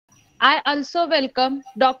I also welcome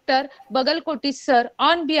Dr. Bagal Koti sir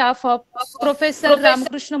on behalf of Professor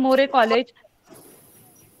Ramakrishna More College,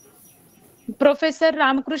 Professor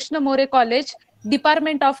Ramakrishna More College,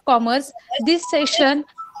 Department of Commerce. This session,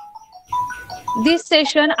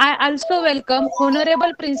 I also welcome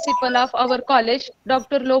Honorable Principal of our college,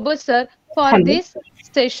 Dr. Lobo sir, for hello this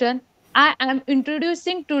session. I am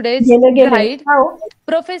introducing today's गेले गेले guide. हो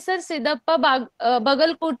Professor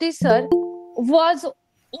Bagalkoti sir was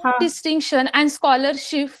हा distinction and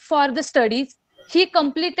scholarship for the studies. He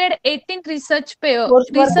completed 18 course research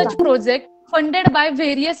वरचा projects funded by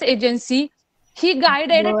various agencies. He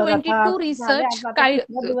guided बर आता 22 झाले research आज आता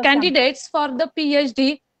तिसरा दिवस आहे आमचा candidates for the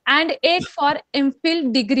PhD and 8 for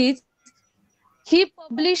MPhil degrees. He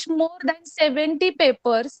published more than 70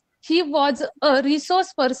 papers. He was a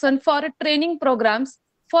resource person for training programs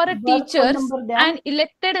for बर फोन teachers नंबर द्या and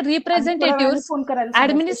elected आणि थोड्या वेळाने representatives, फोन करायला सांगा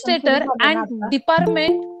सेशन सुरू administrator झालं ना and आता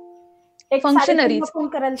department एक 3:30 functionaries. फोन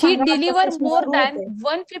करायला He सांगा आता delivered सेशन more सुरू than होते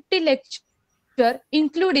 150 lectures,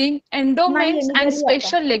 including नाहीये endowments मी and घरी आता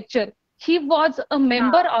special lecture. He was a हा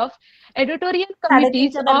member of editorial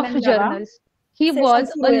committees 3:30च्या of दरम्यान जावा journals. He session was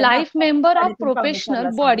a सुरू आहे ना life आता member of 3:30 पावणे 4 professional La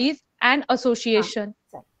Sanga bodies and हा association.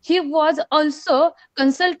 चालेल He was also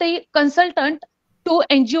consultant to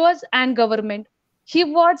NGOs and government. He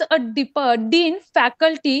was a dean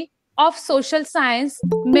faculty of social science,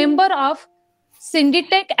 member of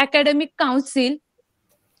Syndicate Academic Council,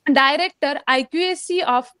 director IQAC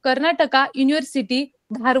of Karnataka University,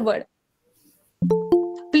 Dharwad.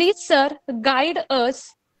 Please, sir, guide us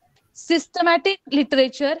systematic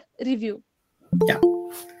literature review. Yeah.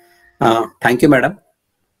 Thank you, madam.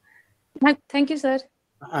 Thank you, sir.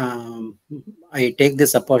 I take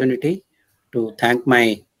this opportunity to thank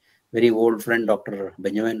my very old friend, Dr.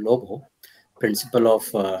 Benjamin Lobo, principal of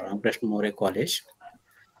Ramakrishna More College,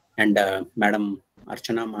 and Madam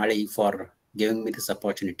Archana Mali for giving me this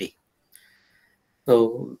opportunity.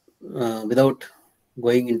 So, without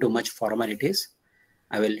going into much formalities,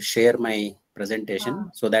 I will share my presentation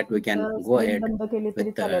so that we can go screen ahead बंद केली तरी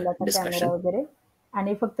with चालेल the आता camera discussion. वगैरे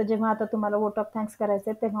आणि फक्त जेव्हा आता तुम्हाला वोट ऑफ थँक्स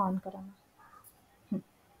करायचंय तेव्हा ऑन करा ना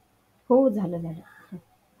हो झालं झालं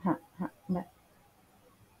हा हा bye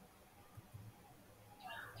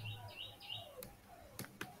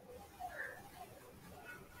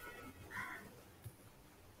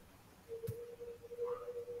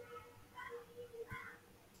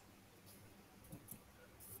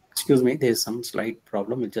Excuse me, there is some slight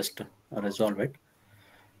problem. We'll just resolve it.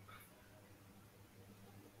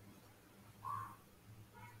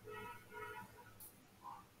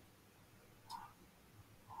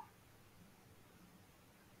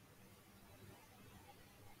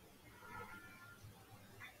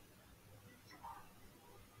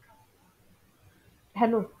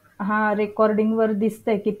 Hello हा रेकॉर्डिंग वर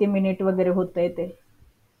दिसतंय किती मिनिट वगैरे होतंय ते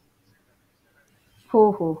हो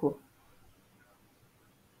हो हो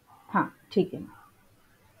हां ठीक आहे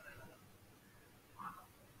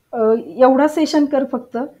एवढा सेशन कर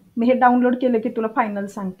फक्त मी हे डाउनलोड केलं की तुला फायनल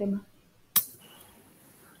सांगते मग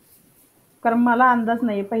कारण मला अंदाज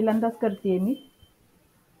नाही पहिल्यांदाच करते मी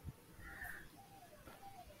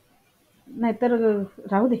नाहीतर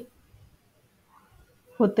राहू दे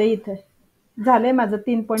होतंय इथं झालंय माझं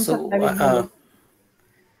 3.27 झालं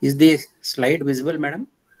Is the slide visible, madam?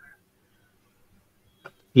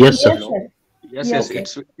 Yes, sir. Yes, sir. Yes, Okay.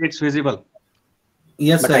 it's visible.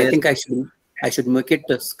 Yes, But sir. I Yes. think I should make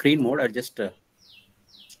it screen mode. I'll just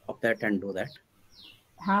stop that and do that.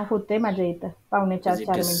 हा होते माझ्या इथं पावणे 4 It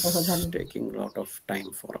मिनिटं हो is झाली taking a lot of time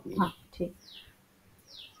for me. हा ठीक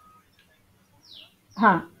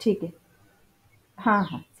हा ठीक आहे हा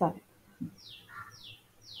हा चालेल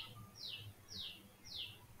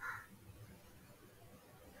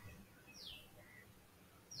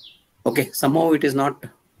Okay, somehow it is not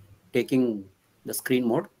taking the screen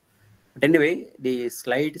mode. But anyway, the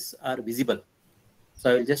slides are visible. So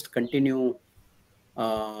I will just continue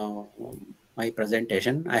my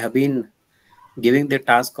presentation. I have been giving the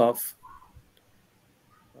task of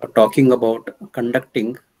talking about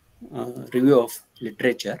conducting review of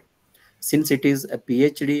literature. Since it is a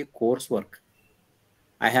PhD coursework,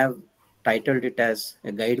 I have titled it as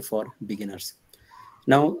a guide for beginners.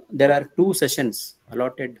 Now, there are two sessions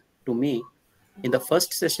allotted to me. In the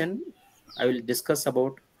first session, I will discuss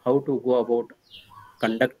about how to go about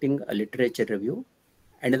conducting a literature review.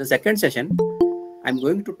 And in the second session, I'm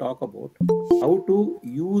going to talk about how to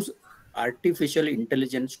use artificial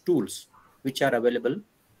intelligence tools which are available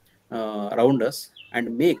around us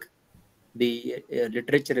and make the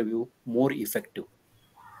literature review more effective.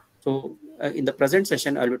 So in the present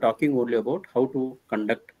session, I'll be talking only about how to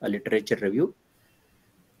conduct a literature review.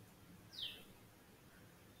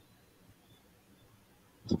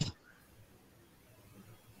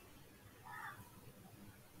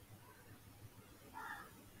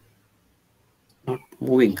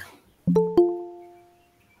 moving.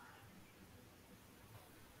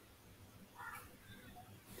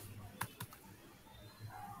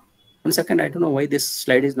 One second, I don't know why this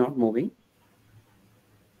slide is not moving.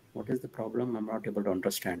 What is the problem? I'm not able to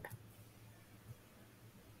understand.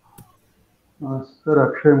 Sir,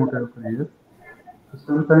 Akshay Motelkar here.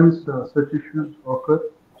 Sometimes such issues occur.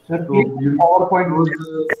 Sir, So click you need to PowerPoint. close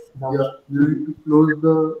the you need to close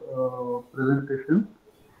the presentation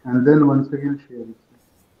and then once again share it.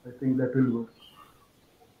 I think that will work.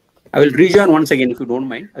 I will rejoin once again if you don't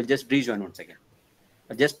mind. I'll just rejoin once again.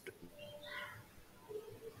 I'll just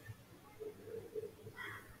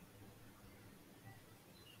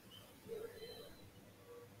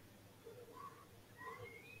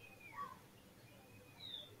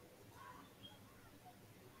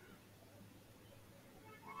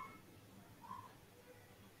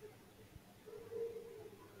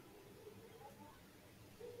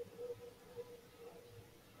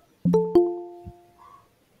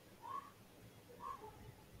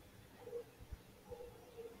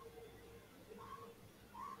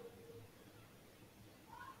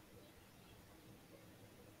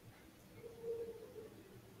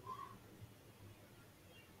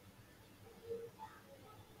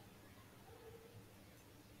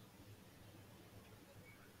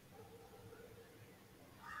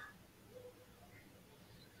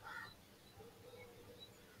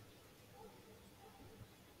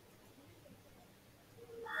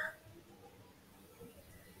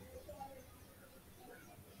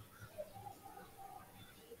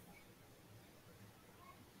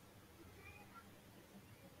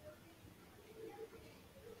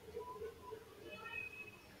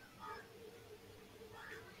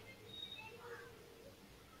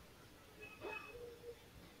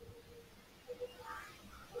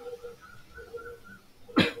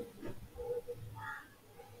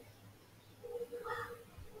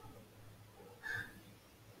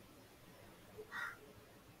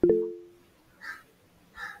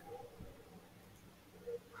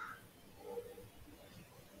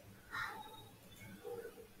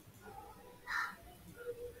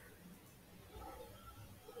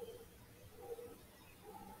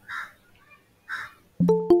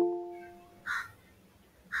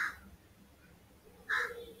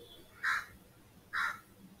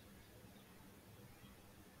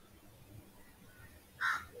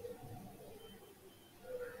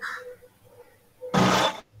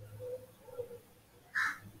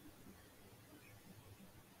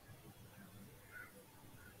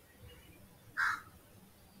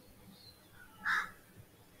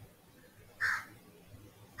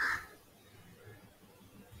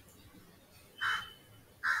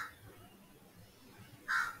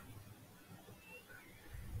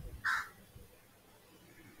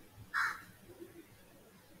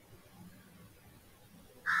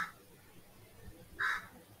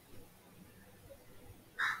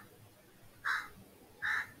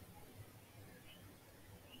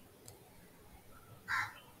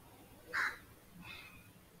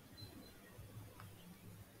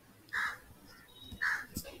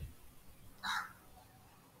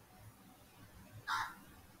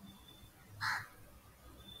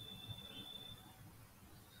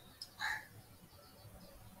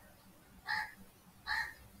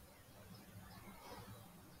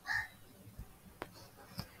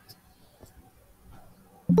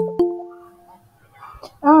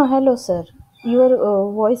Hello, sir.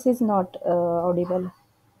 Your voice is not audible.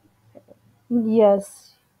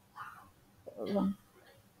 Yes. One.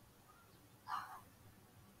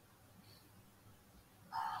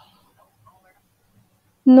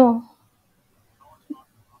 No,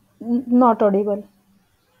 not audible.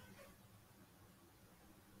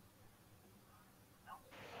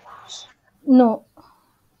 No.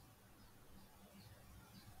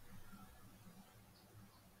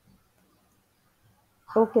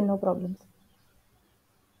 Okay, no problems.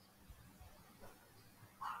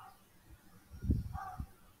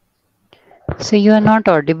 So you are not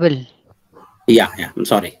audible. yeah. I'm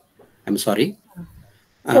sorry. I'm sorry.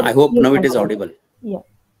 Sir, I hope you now it is continue. audible. Yeah.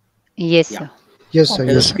 Yes, Yeah. sir. Yes, sir. Thank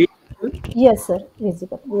Is the you. Yes, sir. screen visible? Yes, sir.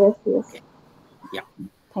 Visible. Okay. Yeah.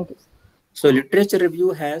 Thank you, sir. So literature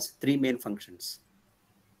review has three main functions: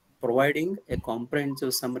 providing a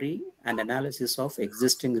comprehensive summary and analysis of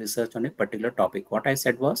existing research on a particular topic. What I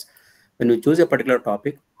said was, when we choose a particular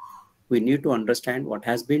topic, we need to understand what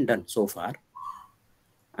has been done so far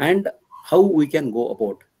and how we can go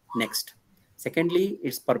about next. Secondly,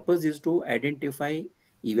 its purpose is to identify,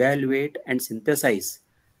 evaluate, and synthesize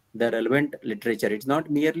the relevant literature. It's not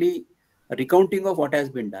merely a recounting of what has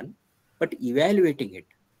been done, but evaluating it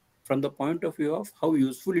from the point of view of how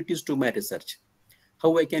useful it is to my research,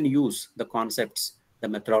 how I can use the concepts, the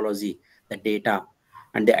methodology, the data,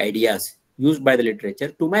 and the ideas used by the literature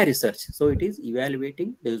to my research. So it is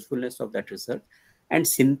evaluating the usefulness of that research and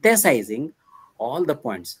synthesizing all the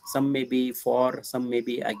points. Some may be for, some may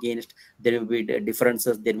be against, there may be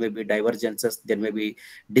differences, there may be divergences, there may be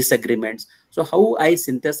disagreements. So how I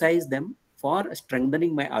synthesize them for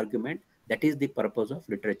strengthening my argument, that is the purpose of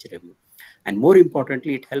literature review. And more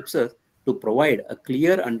importantly, it helps us to provide a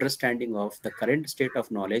clear understanding of the current state of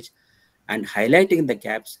knowledge and highlighting the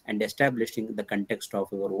gaps and establishing the context of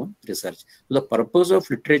your own research. So the purpose of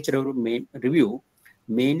literature review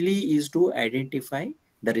mainly is to identify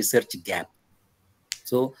the research gap.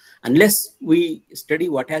 So unless we study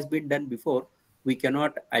what has been done before, we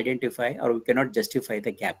cannot identify or we cannot justify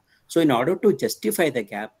the gap. So in order to justify the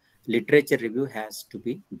gap, literature review has to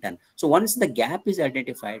be done. So once the gap is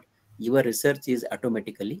identified, your research is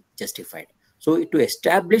automatically justified. So to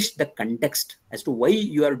establish the context as to why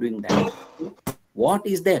you are doing that, what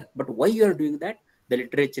is there, but why you are doing that, the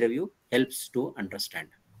literature review helps to understand.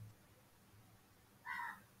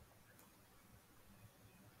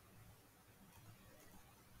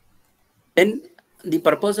 Then the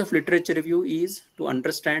purpose of literature review is to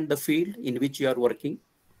understand the field in which you are working.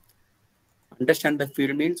 Understand the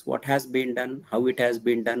field means what has been done, how it has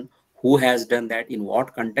been done, who has done that, in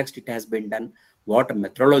what context it has been done, what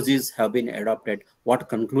methodologies have been adopted, what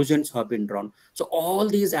conclusions have been drawn. So all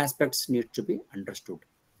these aspects need to be understood.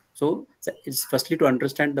 So it's firstly to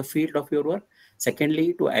understand the field of your work.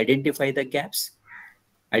 Secondly, to identify the gaps.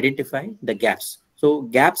 So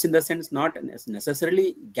gaps in the sense not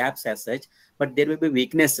necessarily gaps as such, but there will be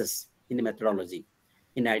weaknesses in the methodology,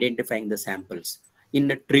 in identifying the samples,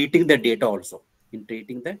 in treating the data also, in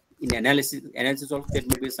analysis also there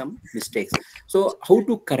may be some mistakes. So how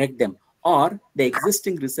to correct them? Or the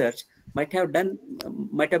existing research might have been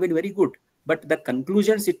very good, but the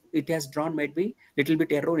conclusions it has drawn might be little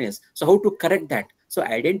bit erroneous. So how to correct that? So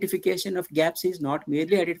identification of gaps is not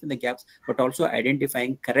merely identifying the gaps, but also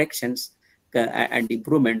identifying corrections and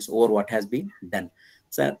improvements over what has been done.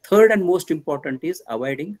 So third and most important is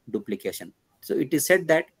avoiding duplication. So it is said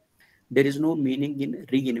that there is no meaning in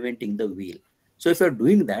reinventing the wheel. So if you're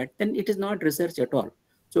doing that, then it is not research at all.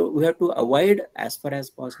 So we have to avoid as far as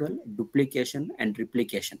possible duplication and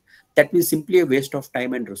replication. That means simply a waste of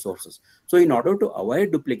time and resources. So in order to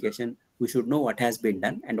avoid duplication, we should know what has been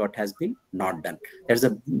done and what has been not done. That's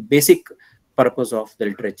a basic purpose of the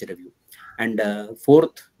literature review. And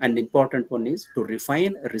fourth and important one is to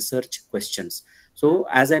refine research questions. So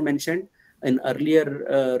as I mentioned in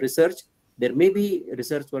earlier research, there may be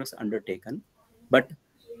research works undertaken, but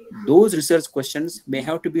those research questions may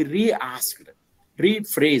have to be re-asked,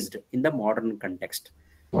 rephrased in the modern context.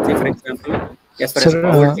 Say, for example, as far as Sir,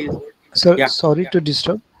 poverty is, sir, yeah, sorry to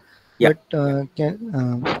disturb, yeah.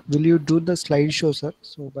 but will you do the slideshow, sir?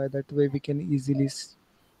 So by that way we can easily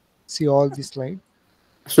see all the slide.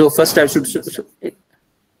 So first I should,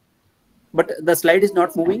 but the slide is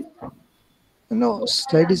not moving. No,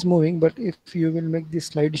 slide is moving, but if you will make the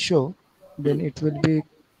slideshow, then it will be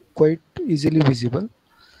quite easily visible.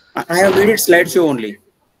 I have made it slideshow only.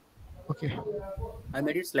 Okay. I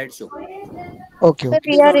made it slideshow. Okay. Sir, Okay. It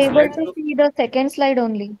we is are not able to slideshow. see the second slide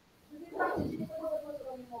only.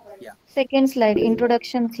 Yeah. Second slide,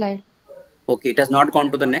 introduction slide. Okay, it has not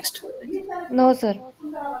gone to the next. No, sir.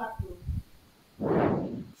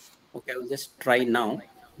 Okay, I will just try now.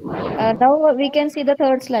 Now we can see the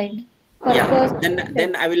third slide. Yeah, Purpose.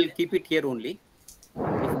 then I will keep it here only.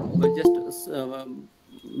 If we'll just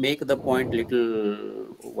make the point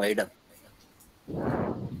little wider.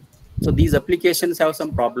 So these applications have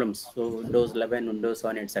some problems. So Windows 11, Windows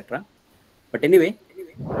 1, etc. But anyway,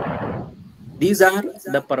 these are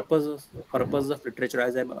the purposes of literature,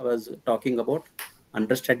 as I was talking about: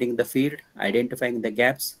 understanding the field, identifying the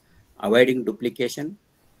gaps, avoiding duplication,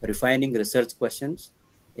 refining research questions,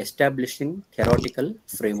 establishing theoretical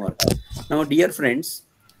framework. Now, dear friends,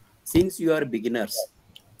 since you are beginners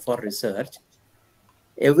for research,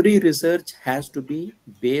 every research has to be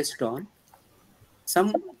based on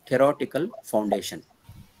some theoretical foundation.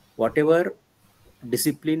 Whatever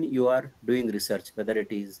discipline you are doing research, whether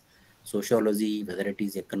it is sociology, whether it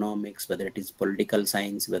is economics, whether it is political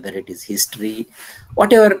science, whether it is history,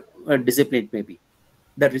 whatever discipline it may be,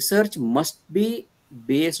 the research must be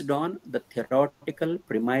based on the theoretical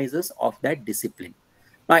premises of that discipline.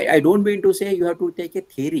 I don't mean to say you have to take a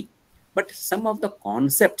theory, but some of the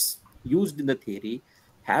concepts used in the theory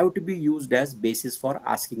have to be used as basis for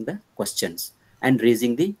asking the questions and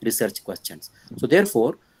raising the research questions. So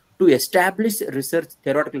therefore, to establish research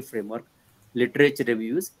theoretical framework, literature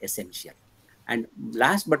review is essential. And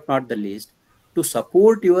last but not the least, to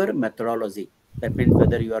support your methodology. That means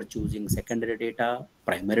whether you are choosing secondary data,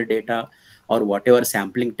 primary data, or whatever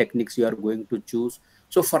sampling techniques you are going to choose.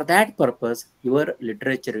 So for that purpose, your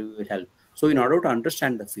literature review will help. So in order to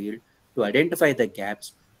understand the field, to identify the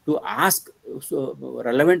gaps, to ask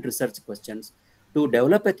relevant research questions, to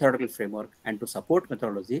develop a theoretical framework, and to support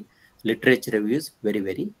methodology, literature review is very,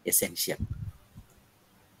 very essential.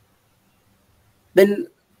 Then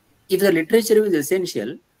if the literature review is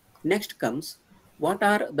essential, next comes what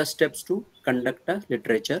are the steps to conduct a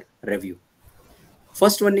literature review.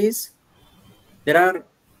 First one is, there are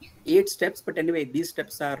 8 steps, but anyway, these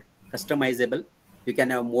steps are customizable. You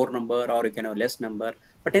can have more number or you can have less number.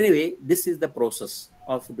 But anyway, this is the process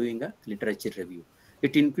of doing a literature review.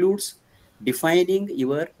 It includes defining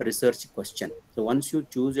your research question. So once you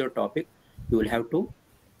choose your topic, you will have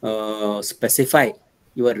to specify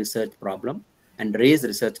your research problem and raise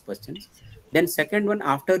research questions. Then second one,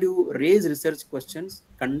 after you raise research questions,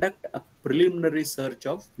 conduct a preliminary search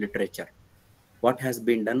of literature, what has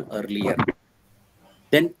been done earlier.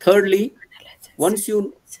 Then thirdly, once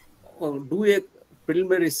you do a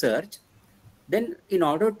preliminary research, then in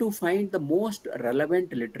order to find the most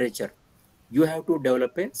relevant literature, you have to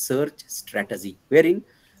develop a search strategy wherein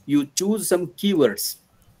you choose some keywords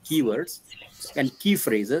and key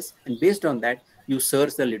phrases, and based on that, you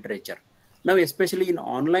search the literature. Now, especially in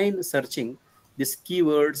online searching, these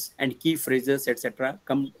keywords and key phrases, etc.,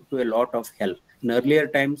 come to a lot of help. In earlier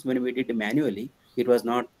times, when we did manually, it was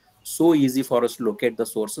not so easy for us to locate the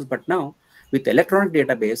sources. But now, with electronic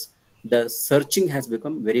database, the searching has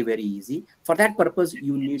become very, very easy. For that purpose,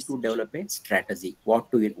 you need to develop a strategy: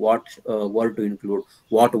 what word to include,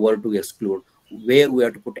 what word to exclude, where we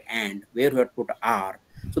have to put and, where we have to put are.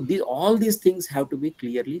 So all these things have to be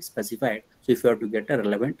clearly specified. So if you have to get a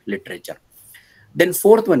relevant literature. Then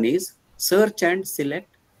fourth one is search and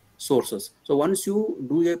select sources. So once you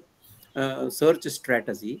do a search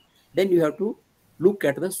strategy, then you have to look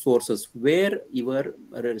at the sources where your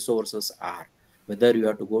resources are. Whether you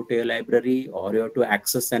have to go to a library, or you have to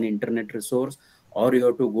access an internet resource, or you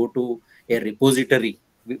have to go to a repository,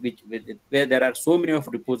 where there are so many of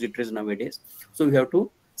repositories nowadays. So you have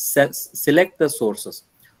to select the sources.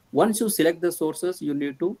 Once you select the sources, you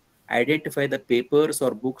need to identify the papers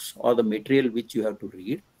or books or the material which you have to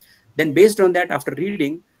read. Then based on that, after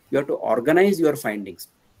reading, you have to organize your findings.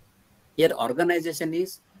 Here, organization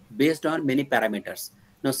is based on many parameters.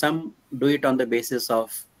 Now, some do it on the basis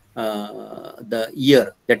of the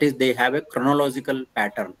year. That is, they have a chronological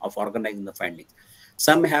pattern of organizing the findings.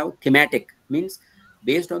 Some have thematic, means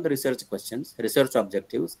based on the research questions, research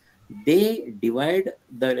objectives, they divide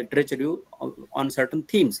the literature review on certain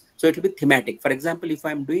themes. So it will be thematic. For example, if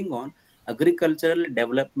I'm doing on agricultural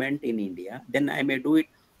development in India, then I may do it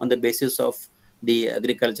on the basis of the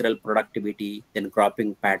agricultural productivity, then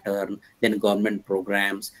cropping pattern, then government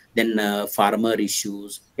programs, then farmer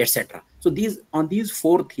issues, etc. So on these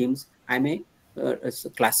 4 themes, I may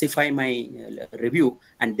classify my review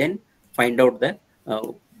and then find out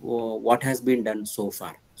what has been done so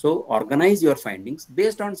far. So organize your findings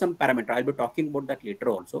based on some parameter. I'll be talking about that later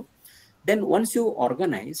also. Then once you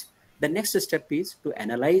organize, the next step is to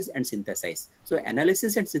analyze and synthesize. So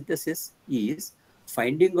analysis and synthesis is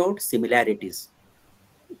finding out similarities.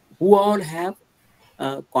 Who all have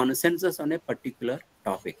consensus on a particular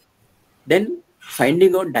topic. Then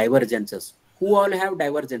finding out divergences. Who all have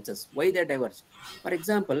divergences? Why they diverge? For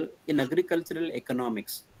example, in agricultural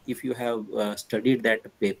economics, if you have studied that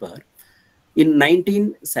paper, in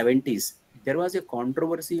 1970s, there was a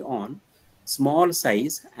controversy on small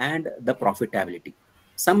size and the profitability.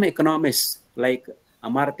 Some economists like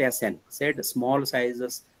Amartya Sen said small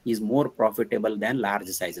sizes is more profitable than large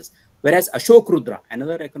sizes. Whereas Ashok Rudra,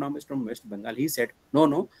 another economist from West Bengal, he said,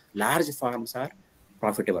 no, large farms are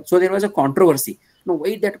profitable. So there was a controversy. Now,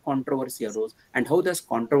 why that controversy arose and how this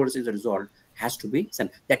controversy is resolved has to be seen.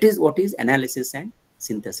 That is what is analysis and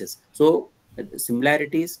synthesis. So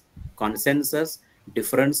similarities, consensus,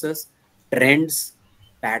 differences, trends,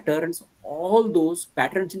 patterns, all those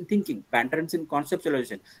patterns in thinking, patterns in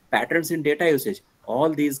conceptualization, patterns in data usage, all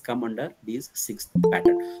these come under these 6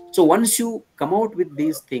 patterns. So once you come out with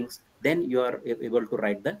these things, then you are able to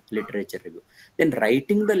write the literature review. Then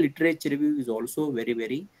writing the literature review is also very,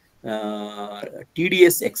 very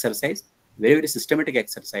tedious exercise, very, very systematic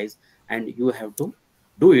exercise, and you have to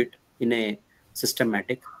do it in a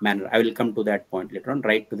systematic manner. I will come to that point later on,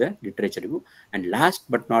 right to the literature review. And last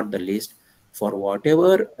but not the least, for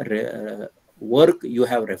whatever work you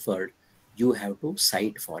have referred, you have to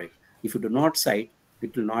cite for it. If you do not cite,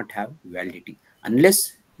 it will not have validity.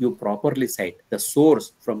 Unless you properly cite the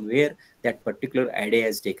source from where that particular idea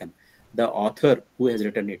is taken, the author who has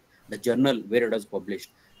written it, the journal where it was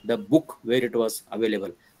published, the book where it was available.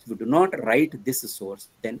 So if you do not write this source,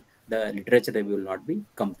 then the literature review will not be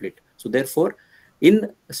complete. So therefore,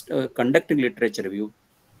 in conducting literature review,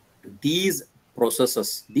 these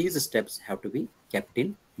processes, these steps have to be kept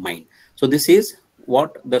in mind. So this is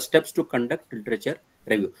what the steps to conduct literature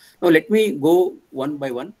review. Now let me go one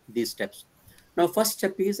by one these steps. Now first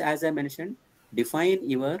step is, as I mentioned, define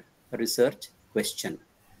your research question,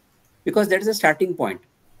 because that is a starting point.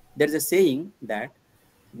 There is a saying that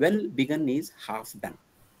well begun is half done.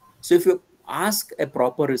 So if you ask a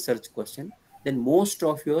proper research question, then most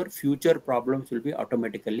of your future problems will be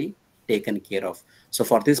automatically taken care of. So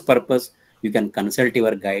for this purpose, you can consult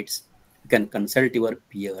your guides, you can consult your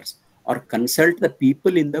peers, or consult the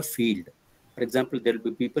people in the field. For example, there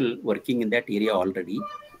will be people working in that area already,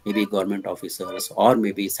 maybe government officers, or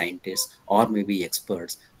maybe scientists, or maybe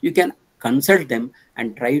experts. You can consult them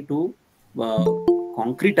and try to uh,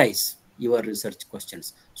 concretize your research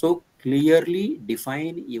questions. So clearly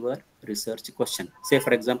define your research question. Say,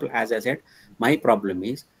 for example, as I said, my problem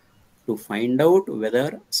is to find out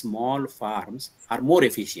whether small farms are more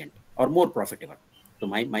efficient or more profitable. So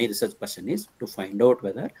my research question is to find out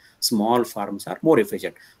whether small farms are more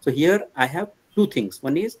efficient. So here I have two things.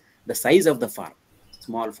 One is the size of the farm,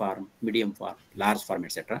 small farm, medium farm, large farm,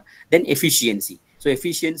 etc. Then efficiency. So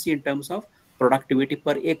efficiency in terms of productivity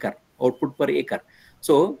per acre, output per acre.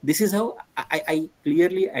 So this is how I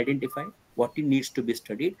clearly identify what needs to be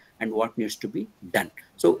studied and what needs to be done.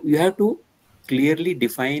 So you have to clearly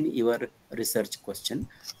define your research question.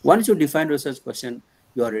 Once you define research question,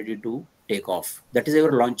 you are ready to take off. That is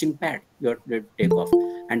your launching pad. You are ready to take off.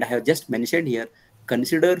 And I have just mentioned here,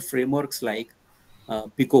 consider frameworks like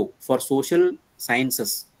PICO for social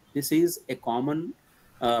sciences. This is a common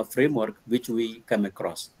framework which we come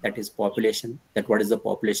across. That is population. That what is the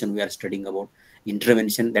population we are studying about.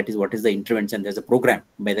 Intervention. That is what is the intervention. There's a program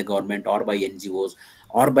by the government or by NGOs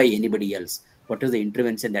or by anybody else. What is the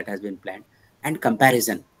intervention that has been planned? And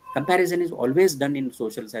comparison. Comparison is always done in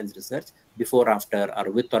social science research, before, after,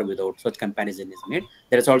 or with or without. Such comparison is made.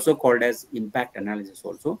 There is also called as impact analysis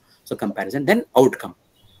also. So comparison. Then outcome.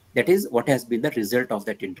 That is what has been the result of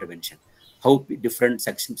that intervention. How different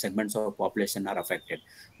segments of population are affected,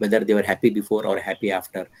 whether they were happy before or happy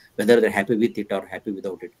after, whether they're happy with it or happy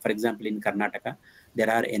without it. For example, in Karnataka, there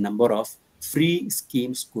are a number of free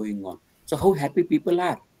schemes going on. So how happy people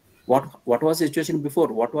are. What was the situation before?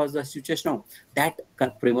 What was the situation now? That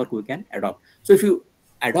framework we can adopt. So if you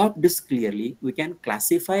adopt this clearly, we can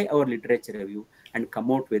classify our literature review and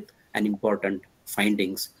come out with an important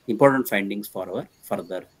findings for our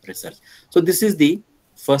further research. So this is the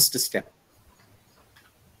first step.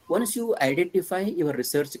 Once you identify your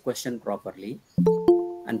research question properly,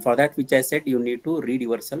 and for that, which I said, you need to read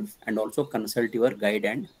yourself and also consult your guide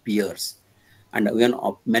and peers and even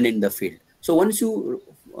men in the field. So once you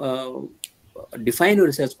define your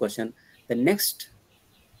research question, the next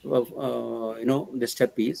the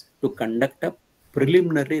step is to conduct a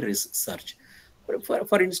preliminary research.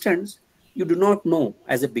 For instance, you do not know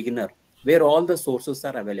as a beginner where all the sources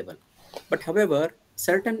are available, but however,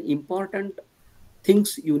 certain important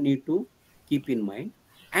things you need to keep in mind,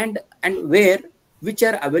 and where which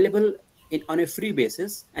are available on a free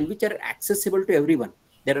basis and which are accessible to everyone.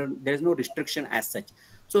 There is no restriction as such.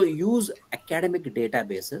 So use academic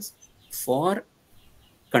databases for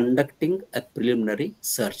conducting a preliminary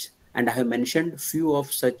search. And I have mentioned few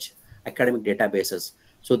of such academic databases.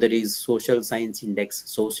 So there is Social Science Index,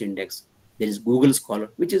 Source Index. There is Google Scholar,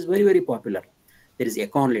 which is very, very popular. There is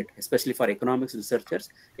Econlit, especially for economics researchers.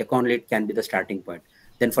 Econlit can be the starting point.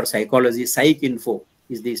 Then for psychology, PsycInfo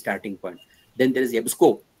is the starting point. Then there is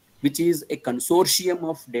EBSCO, which is a consortium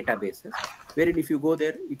of databases, wherein if you go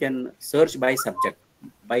there, you can search by subject,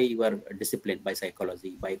 by your discipline, by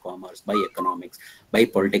psychology, by commerce, by economics, by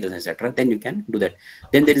political, etc. Then you can do that.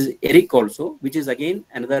 Then there is ERIC also, which is again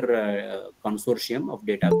another consortium of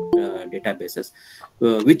databases,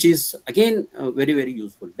 which is again very, very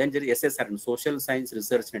useful. Then there is SSR, Social Science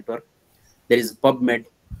Research Network. There is PubMed,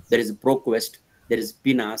 there is ProQuest, there is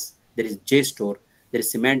PNAS, there is JSTOR, there is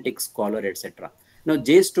Semantic Scholar, etc. Now,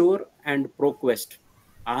 JSTOR and ProQuest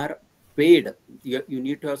are paid. You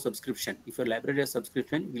need to have subscription. If your library has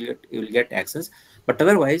subscription, you will get access. But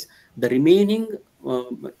otherwise, the remaining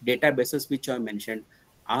databases which I mentioned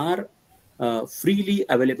are freely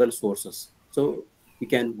available sources. So you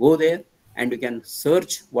can go there and you can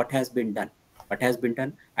search what has been done. What has been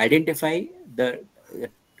done, identify the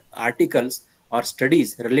articles or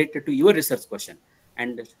studies related to your research question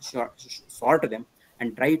and sort them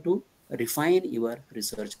and try to refine your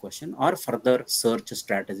research question or further search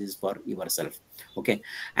strategies for yourself. Okay,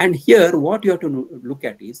 and here what you have to look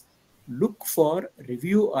at is look for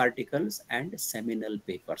review articles and seminal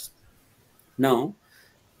papers. Now,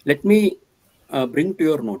 let me bring to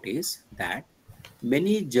your notice that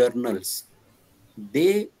many journals,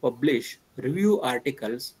 they publish review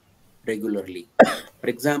articles regularly. For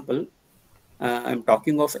example, I'm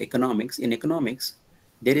talking of economics. In economics,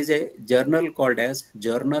 there is a journal called as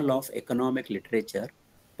Journal of Economic Literature,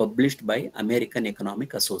 published by American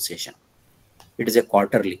Economic Association. It is a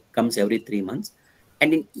quarterly, comes every 3 months,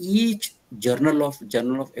 and in each Journal of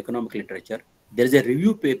Economic Literature, there is a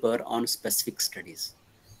review paper on specific studies.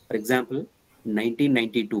 For example, in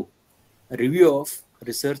 1992, a review of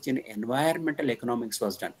research in environmental economics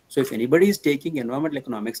was done. So if anybody is taking environmental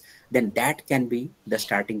economics, then that can be the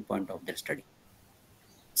starting point of their study.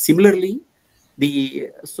 Similarly, the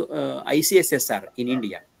ICSSR in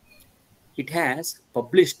India, it has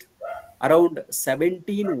published around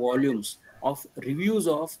 17 volumes of reviews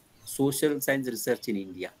of social science research in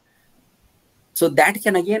India. So that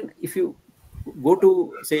can, again, if you go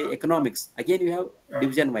to say economics, again you have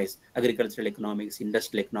division wise: agricultural economics,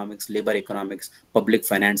 industrial economics, labor economics, public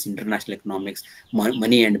finance, international economics,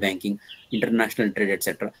 money and banking, international trade,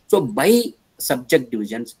 etc. So by subject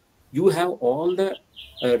divisions, you have all the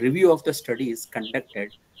review of the studies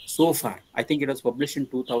conducted so far. I think it was published in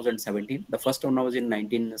 2017. The first one was in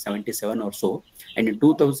 1977 or so, and in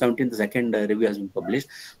 2017 the second review has been published.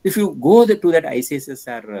 If you go to that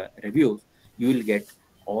ICSSR reviews, you will get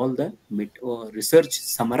all the research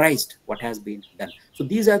summarized, what has been done. So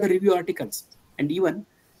these are the review articles. And even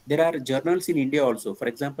there are journals in India also. For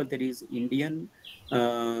example, there is Indian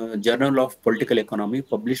Journal of Political Economy,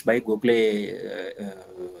 published by Gokhale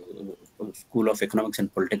School of Economics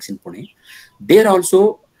and Politics in Pune. There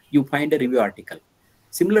also you find a review article.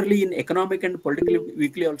 Similarly, in Economic and Political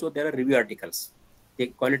Weekly also there are review articles. They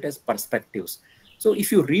call it as perspectives. So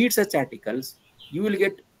if you read such articles, you will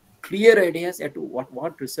get clear ideas at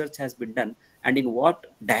what research has been done and in what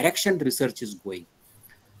direction research is going.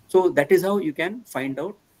 So that is how you can find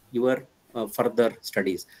out your further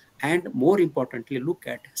studies. And more importantly, look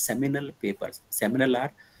at seminal papers. Seminal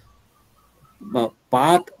are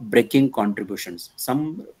path-breaking contributions.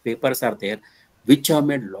 Some papers are there which have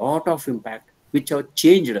made a lot of impact, which have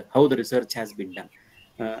changed how the research has been done.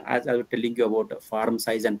 As I was telling you about farm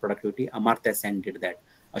size and productivity, Amartya Sen did that.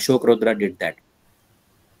 Ashok Rudra did that.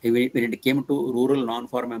 When it came to rural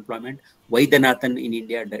non-farm employment, Vaidyanathan in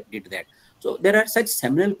India did that. So there are such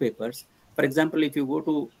seminal papers. For example, if you go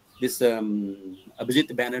to this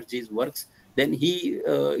Abhijit Banerjee's works, then he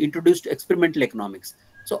introduced experimental economics.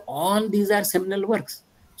 So all these are seminal works.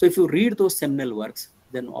 So if you read those seminal works,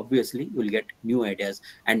 then obviously you will get new ideas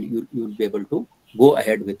and you will be able to go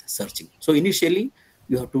ahead with searching. So initially,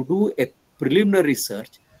 you have to do a preliminary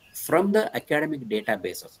research from the academic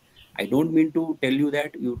databases. I don't mean to tell you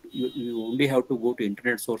that you only have to go to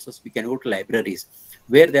internet sources. We can go to libraries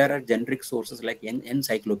where there are generic sources like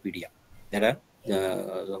encyclopedia. There are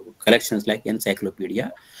collections like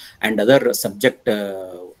encyclopedia and other subject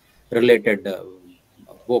related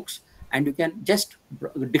books. And you can just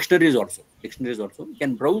dictionaries also. You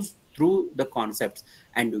can browse through the concepts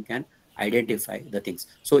and you can identify the things.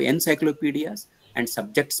 So encyclopedias and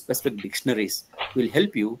subject specific dictionaries will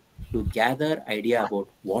help you to gather idea about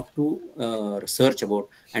what to research about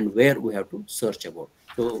and where we have to search about.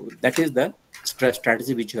 So that is the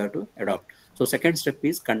strategy which you have to adopt. So second step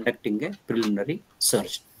is conducting a preliminary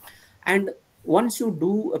search. And once you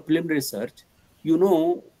do a preliminary search, you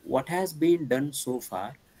know what has been done so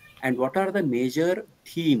far and what are the major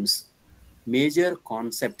themes, major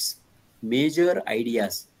concepts, major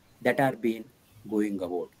ideas that are being going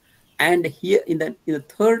about. And here in the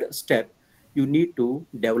third step, you need to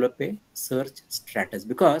develop a search strategy,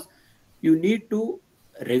 because you need to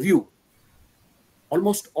review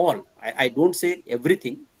almost all. I don't say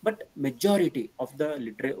everything, but majority of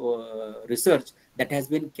the research that has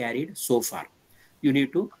been carried so far. You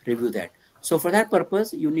need to review that. So for that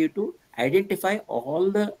purpose, you need to identify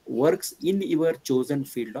all the works in your chosen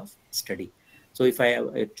field of study. So if I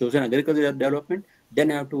have chosen agricultural development,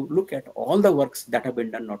 then I have to look at all the works that have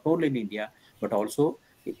been done not only in India, but also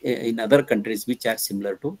in other countries which are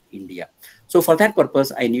similar to India. So for that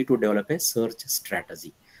purpose, I need to develop a search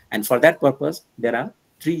strategy. And for that purpose, there are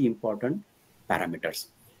three important parameters.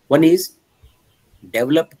 One is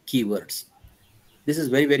develop keywords. This is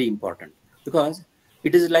very, very important, because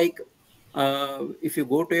it is like if you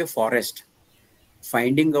go to a forest,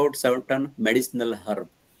 finding out certain medicinal herb,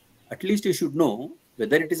 at least you should know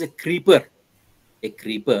whether it is a creeper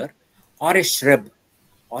or a shrub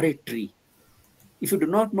or a tree. If you do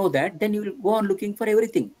not know that, then you will go on looking for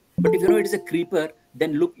everything. But if you know it is a creeper,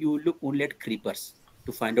 then you look only at creepers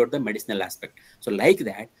to find out the medicinal aspect. So like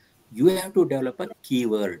that, you have to develop a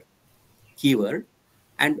keyword,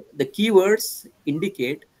 and the keywords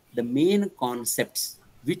indicate the main concepts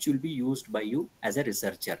which will be used by you as a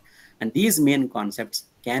researcher. And these main concepts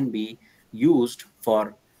can be used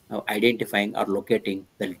for identifying or locating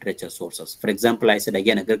the literature sources. For example, I said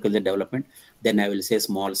again agriculture development, then I will say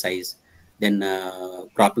small size, then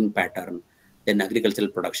cropping pattern, then agricultural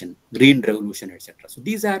production, green revolution, etc. So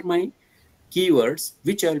these are my keywords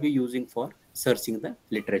which I will be using for searching the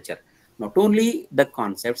literature. Not only the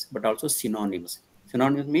concepts, but also synonyms.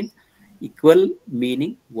 Synonyms mean equal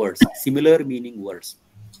meaning words, similar meaning words,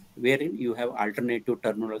 wherein you have alternative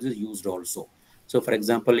terminologies used also. So for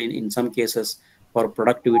example, in some cases, for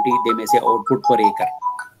productivity, they may say output per acre.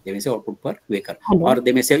 They may say output per acre, hello. or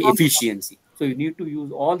they may say efficiency. So you need to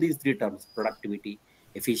use all these three terms: productivity,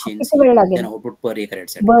 किती efficiency, वेळ then लागेल? output per acre,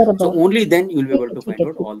 etc. बरं, So बरं. only then you will be ठीक able आहे, to ठीक find आहे,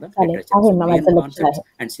 out ठीक all आहे. the चालेल. literature. आहे So ना, main माझं लक्ष concepts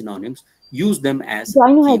आहे. and synonyms, use them as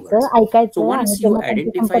join keywords. व्हायचं, So ऐकायचं आणि once you जेव्हा तुमची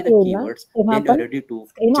identify संपत the येईल ना, keywords, तेव्हा then you are आपण ready to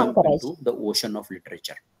screen on jump करायची. into the ocean of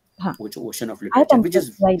literature. हां. Ocean of काय literature, which is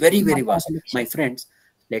concept very, Raheel very माझं vast. आता My लक्षात. friends,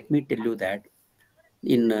 let me tell you that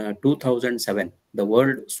in 2007, the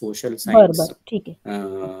World Social बरं, Science बरं. ठीक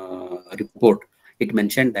आहे. report, it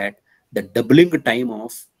mentioned that the doubling time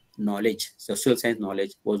of knowledge, social science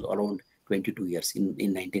knowledge, was around 22 years in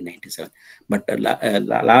 1997. But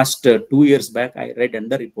last 2 years back, I read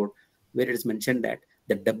another report where it is mentioned that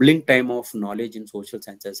the doubling time of knowledge in social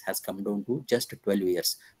sciences has come down to just 12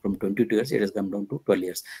 years. From 22 years, it has come down to 12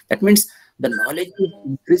 years. That means the knowledge is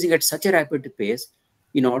increasing at such a rapid pace.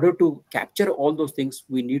 In order to capture all those things,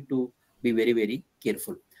 we need to be very, very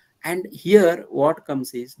careful. And here, what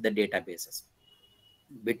comes is the databases.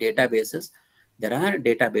 With databases, there are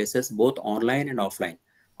databases both online and offline.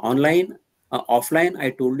 Online, offline, I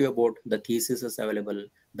told you about the theses available,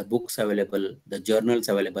 the books available, the journals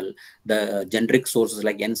available, the generic sources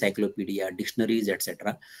like encyclopedia, dictionaries,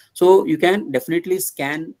 etc. So you can definitely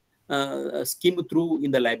skim through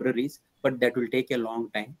in the libraries, but that will take a long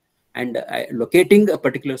time, and locating a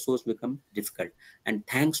particular source become difficult. And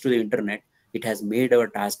thanks to the internet, it has made our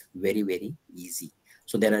task very, very easy.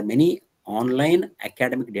 So there are many online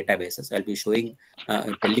academic databases. I'll be showing,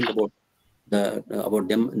 telling about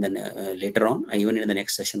them later on, even in the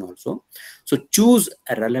next session also. So choose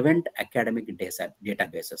relevant academic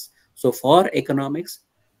databases. So for economics,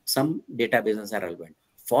 some databases are relevant.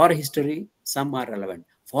 For history, some are relevant.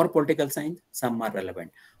 For political science, some are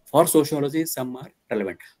relevant. For sociology, some are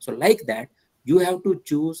relevant. So like that, you have to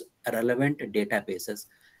choose relevant databases.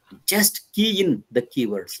 Just key in the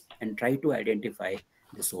keywords and try to identify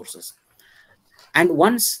the sources. And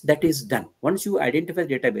once that is done, once you identify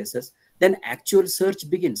databases, then actual search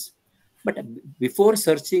begins. But before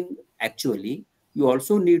searching, actually, you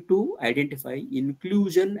also need to identify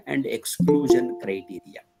inclusion and exclusion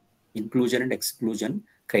criteria. Inclusion and exclusion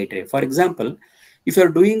criteria. For example, if you're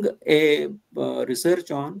doing a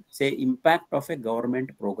research on, say, impact of a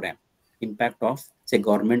government program, impact of, say,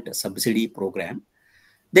 government subsidy program,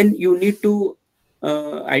 then you need to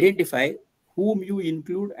identify whom you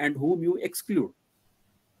include and whom you exclude.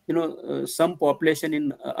 Some population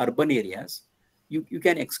in urban areas you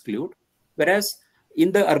can exclude, whereas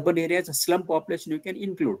in the urban areas, slum population you can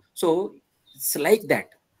include. So it's like that.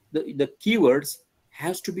 The keywords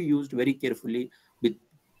has to be used very carefully with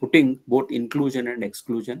putting both inclusion and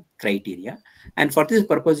exclusion criteria. And for this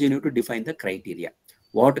purpose, you need to define the criteria.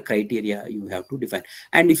 What criteria you have to define.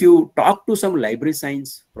 And if you talk to some library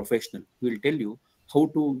science professional, he will tell you how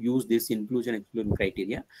to use this inclusion exclusion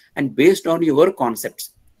criteria. And based on your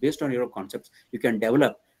concepts, you can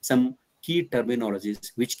develop some key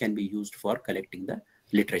terminologies which can be used for collecting the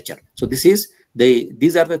literature. So these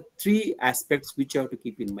are the three aspects which you have to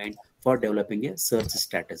keep in mind for developing a search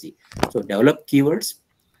strategy. So develop keywords,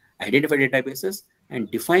 identify databases, and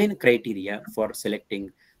define criteria for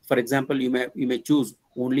selecting. For example, you may choose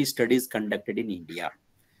only studies conducted in India,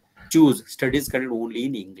 choose studies conducted only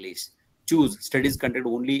in English, choose studies conducted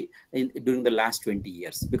only during the last 20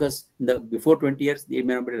 years, because before 20 years they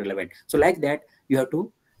may not be relevant. So like that, you have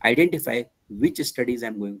to identify which studies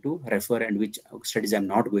I'm going to refer and which studies I'm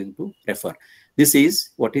not going to refer. This is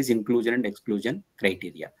what is inclusion and exclusion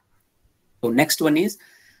criteria. So next one is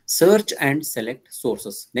search and select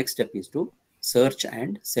sources. Next step is to search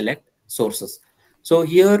and select sources. So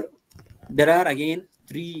here there are again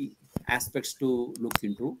three aspects to look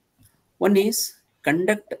into. One is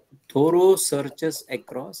conduct thorough searches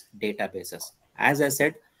across databases. As I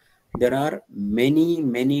said, there are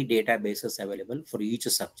many databases available for each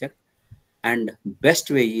subject, and best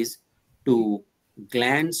way is to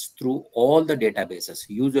glance through all the databases,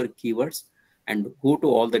 use your keywords and go to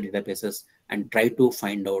all the databases and try to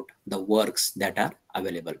find out the works that are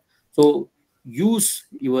available. So use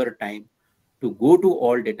your time to go to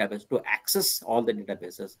all databases, to access all the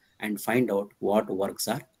databases and find out what works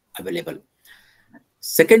are available.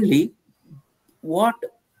 Secondly, what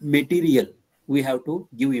material we have to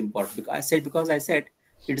give importance, because I said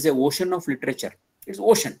it is a ocean of literature. It's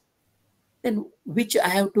ocean. Then which I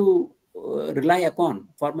have to rely upon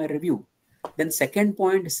for my review. Then second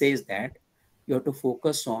point says that you have to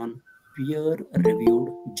focus on peer reviewed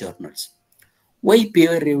journals. Why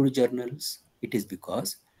peer reviewed journals? It is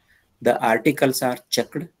because the articles are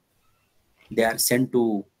checked, they are sent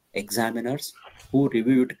to examiners who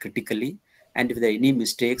review it critically, and if there are any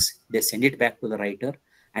mistakes, they send it back to the writer,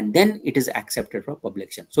 and then it is accepted for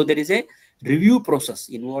publication. So there is a review process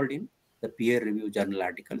involved in the peer review journal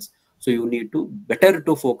articles. So you need to better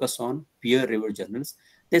to focus on peer review journals.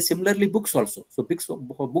 Then similarly books also. So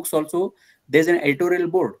books also, there's an editorial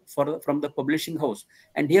board from the publishing house.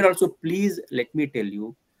 And here also, please let me tell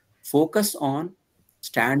you, focus on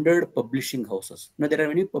standard publishing houses. Now there are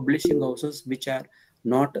many publishing houses which are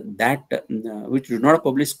not that which do not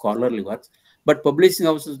publish scholarly works, but publishing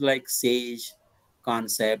houses like Sage,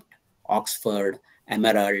 Concept, Oxford,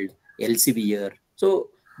 Emerald, Elsevier. So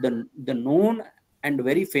the known and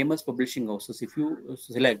very famous publishing houses, if you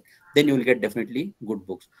select, then you will get definitely good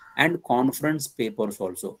books. And conference papers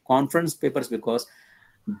also. Conference papers, because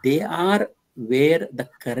they are where the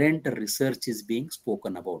current research is being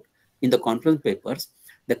spoken about. In the conference papers,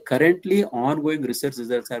 the currently ongoing research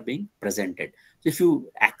results are being presented. So if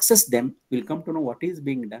you access them, you'll come to know what is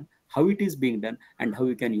being done, how it is being done, and how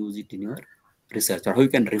you can use it in your research, or how you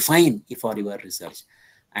can refine it for your research.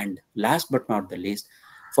 And last but not the least,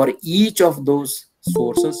 for each of those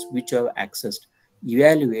sources which you have accessed,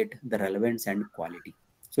 evaluate the relevance and quality.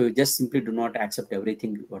 So you just simply do not accept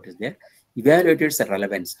everything what is there. Evaluate its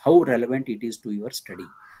relevance, how relevant it is to your study,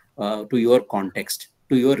 to your context,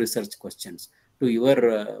 to your research questions, to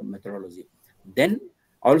your methodology. Then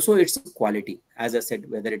also its quality, as I said,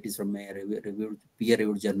 whether it is from a peer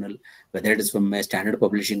reviewed journal, whether it is from a standard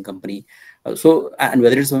publishing company, and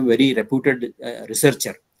whether it's from a very reputed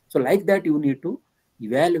researcher. So like that, you need to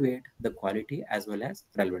evaluate the quality as well as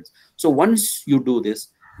relevance. So once you do this,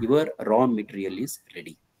 your raw material is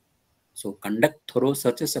ready. So conduct thorough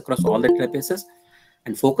searches across all the databases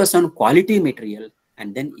and focus on quality material,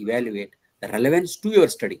 and then evaluate the relevance to your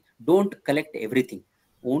study. Don't collect everything.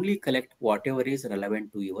 Only collect whatever is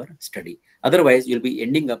relevant to your study. Otherwise, you'll be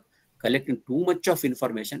ending up collecting too much of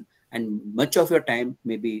information, and much of your time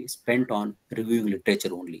may be spent on reviewing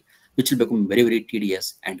literature only, which will become very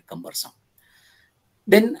tedious and cumbersome.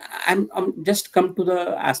 Then I'm just come to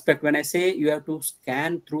the aspect when I say you have to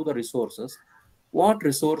scan through the resources, what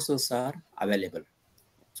resources are available.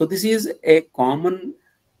 So this is a common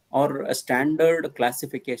or a standard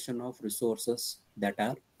classification of resources that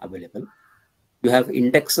are available. You have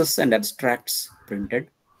indexes and abstracts printed,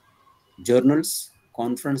 journals,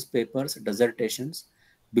 conference papers, dissertations,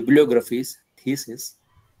 bibliographies, thesis,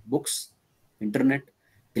 books, internet,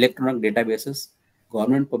 electronic databases,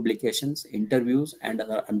 government publications, interviews, and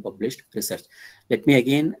other unpublished research. Let me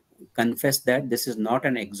again confess that this is not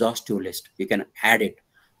an exhaustive list. You can add it,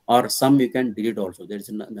 or some you can delete also. There is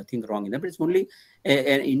nothing wrong in that, but it's only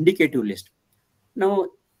an indicative list. Now,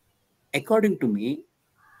 according to me,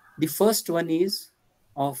 the first one is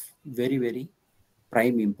of very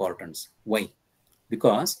prime importance. Why?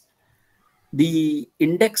 Because the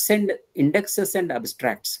indexes and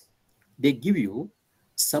abstracts, they give you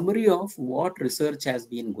summary of what research has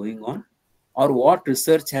been going on, or what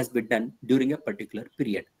research has been done during a particular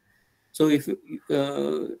period. So if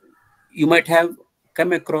you might have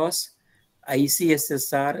come across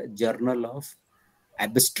ICSSR Journal of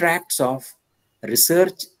Abstracts of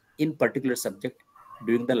Research in particular subject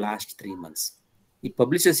during the last 3 months. It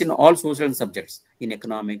publishes in all social subjects, in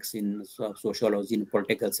economics, in sociology, in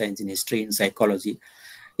political science, in history, in psychology,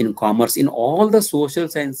 in commerce, in all the social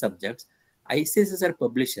science subjects. ICSSR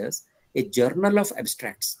publishes a journal of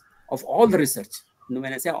abstracts of all the research.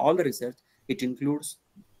 When I say all the research, it includes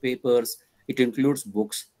papers, it includes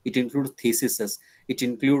books, it includes theses, it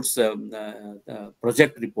includes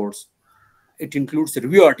project reports, it includes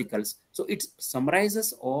review articles. So it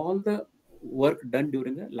summarizes all the work done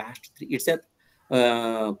during the last three. It's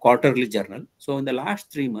a quarterly journal. So in the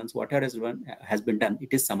last 3 months, whatever has been done, it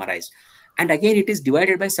is summarized. And again, it is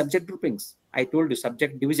divided by subject groupings. I told you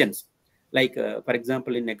subject divisions. Like, for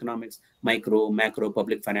example, in economics, micro, macro,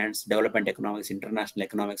 public finance, development economics, international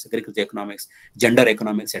economics, agriculture economics, gender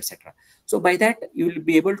economics, etc. So by that, you will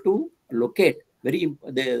be able to locate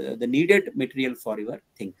the needed material for your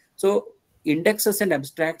thing. So indexes and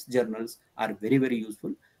abstracts journals are very, very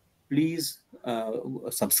useful. Please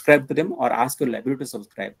subscribe to them or ask your library to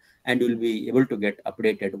subscribe, and you will be able to get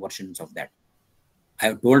updated versions of that. I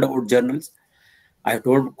have told about journals. I have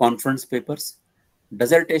told conference papers,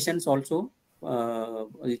 dissertations also.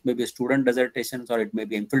 It may be student dissertations or it may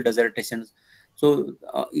be MPhil dissertations. So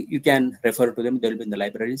you can refer to them. They will be in the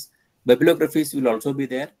libraries. Bibliographies will also be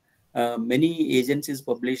there. Many agencies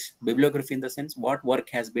publish bibliography in the sense what work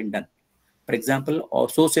has been done. For example,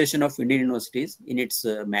 Association of Indian Universities in its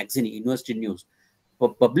magazine University News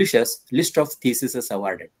publishes list of theses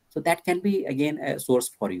awarded. So that can be again a source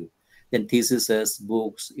for you. Then theses,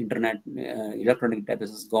 books, internet, electronic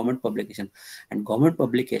databases, government publications, and government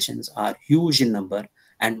publications are huge in number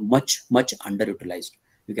and much underutilized.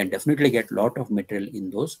 You can definitely get a lot of material in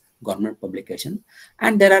those government publications,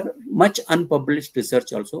 and there are much unpublished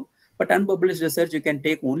research also. But unpublished research you can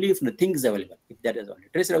take only if nothing is available. If there is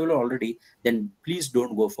literature available already, then please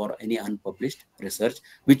don't go for any unpublished research,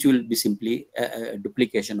 which will be simply a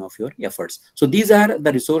duplication of your efforts. So these are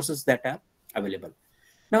the resources that are available.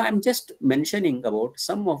 Now I'm just mentioning about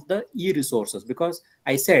some of the e-resources, because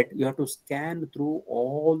I said you have to scan through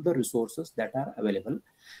all the resources that are available.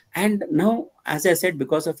 And now, as I said,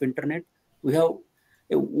 because of internet, we have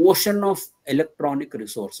a ocean of electronic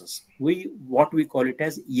resources. What we call it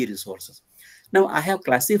as e-resources. Now I have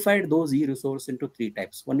classified those e-resources into three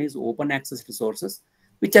types. One is open access resources,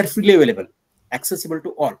 which are freely available, accessible to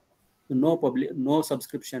all. No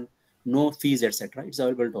subscription, no fees, etc. It's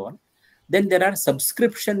available to all. Then there are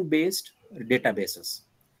subscription-based databases.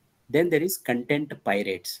 Then there is content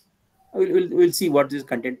pirates. We'll see what is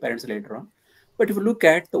content pirates later on. But if you look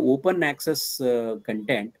at the open access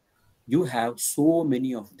content, you have so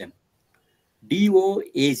many of them.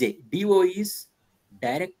 DOAJ. DO is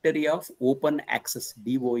Directory of Open Access.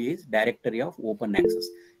 DO is Directory of Open Access.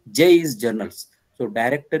 J is journals. So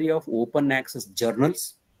Directory of Open Access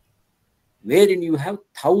journals, wherein you have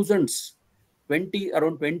thousands,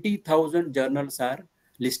 around 20,000 journals are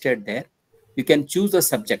listed there. You can choose the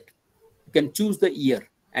subject, you can choose the year,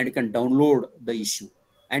 and you can download the issue.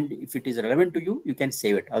 And if it is relevant to you, you can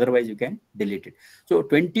save it. Otherwise, you can delete it. So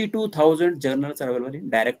 22,000 journals are available in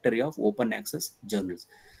Directory of Open Access journals.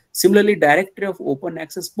 Similarly, Directory of Open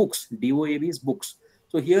Access books, DOAB is books.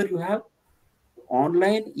 So here you have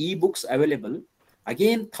online e-books available,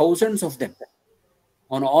 again, thousands of them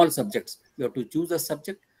on all subjects. You have to choose a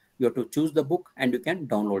subject, you have to choose the book, and you can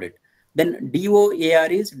download it. Then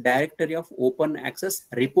DOAR is Directory of Open Access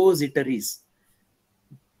Repositories.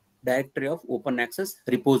 Directory of Open Access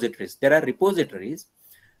Repositories. There are repositories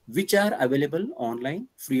which are available online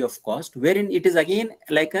free of cost, wherein it is again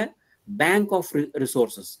like a bank of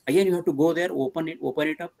resources. Again, you have to go there, open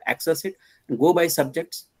it up, access it, and go by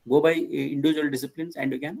subjects, go by individual disciplines,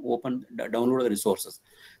 and you can download the resources.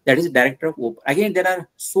 That is Director of Open. Again, there are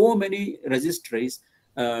so many registries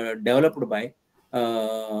developed by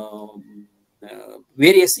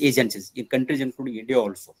various agencies in countries including India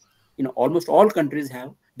also. Almost all countries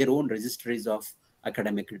have their own registries of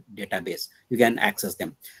academic database. You can access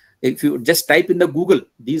them. If you just type in the Google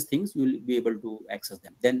these things, you will be able to access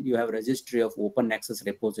them. Then you have registry of open access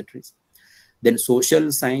repositories. Then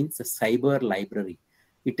social science cyber library.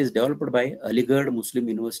 It is developed by Aligarh Muslim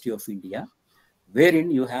University of India, wherein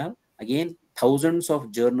you have again thousands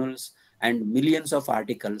of journals and millions of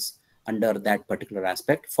articles under that particular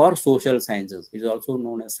aspect for social sciences. It is also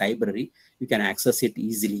known as library. You can access it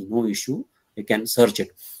easily, no issue. You can search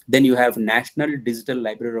it. Then you have National Digital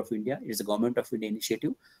Library of India. It is a Government of India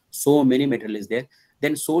initiative. So many material is there.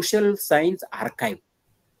 Then Social Science Archive.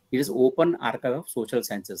 It is open archive of social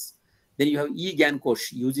sciences. Then you have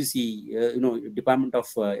eGyankosh, UGC, Department of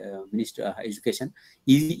Ministry Education,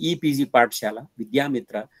 EPG Pathshala,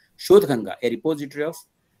 Vidyamitra, Shodhganga, a repository of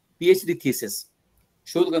PhD thesis.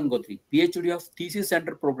 Shodhgangotri, PhD of thesis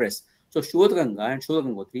under progress. So Shodhganga and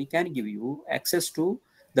Shodhgangotri can give you access to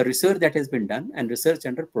the research that has been done and research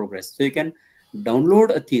under progress. So you can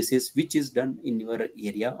download a thesis which is done in your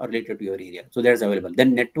area or related to your area. So that's available.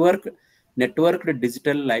 Then networked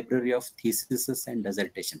digital library of theses and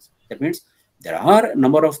dissertations. That means there are a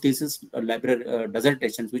number of thesis library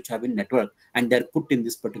dissertations which have been networked and they're put in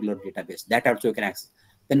this particular database. That also you can access.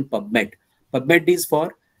 Then PubMed. PubMed is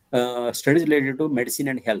for studies related to medicine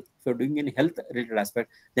and health. If you're doing any health related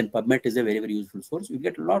aspect, then PubMed is a very, very useful source. You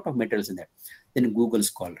get a lot of materials in there. Then Google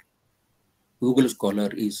Scholar. Google Scholar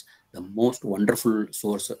is the most wonderful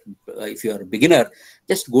source. If you are a beginner,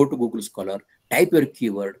 just go to Google Scholar, type your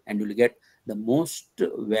keyword, and you'll get the most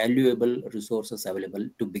valuable resources available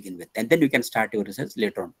to begin with. And then you can start your research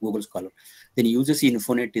later on, Google Scholar. Then UGC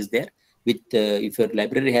Infonet is there, with if your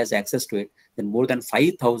library has access to it, then more than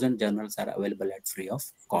 5,000 journals are available at free of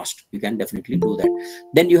cost. You can definitely do that.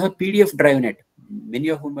 Then you have PDF DriveNet. Many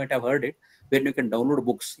of you might have heard it, where you can download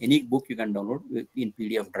books. Any book you can download in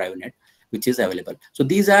PDF DriveNet, which is available. So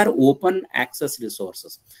these are open access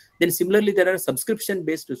resources. Then similarly, there are subscription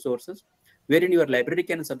based resources wherein your library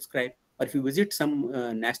can subscribe, or if you visit some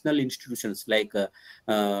national institutions like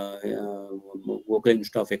Vocal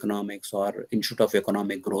Institute of Economics or Institute of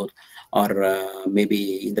Economic Growth, or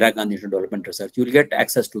maybe Indira Gandhi Institute of Development Research, you will get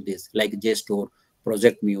access to this like JSTOR,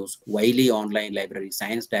 Project Muse, Wiley Online Library,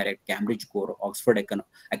 Science Direct, Cambridge Core, Oxford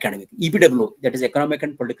Academic, EPWO, that is Economic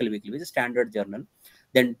and Political Weekly, which is a standard journal.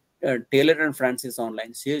 Then Taylor and Francis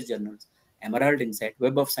Online, Sage Journals, Emerald Insight,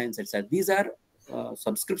 Web of Science, etc. These are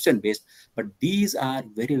subscription based, but these are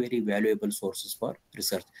very, very valuable sources for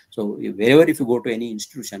research. So wherever if you go to any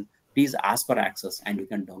institution, please ask for access and you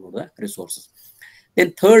can download the resources.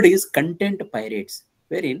 Then third is content pirates,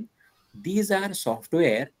 wherein these are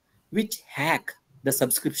software which hack the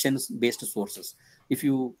subscriptions based sources. If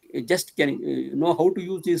you just can know how to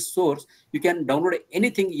use this source, you can download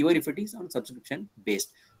anything, even if it is on subscription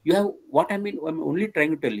based. You have what I mean, I'm only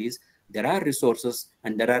trying to tell is there are resources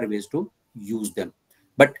and there are ways to use them,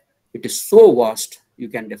 but it is so vast, you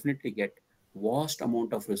can definitely get vast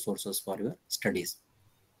amount of resources for your studies.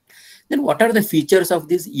 Then what are the features of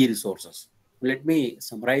these e-resources? Let me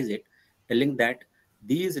summarize it, telling that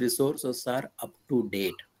these resources are up to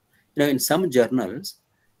date. In some journals,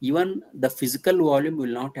 even the physical volume will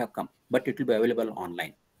not have come, but it will be available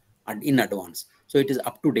online and in advance. So it is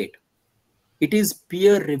up to date. It is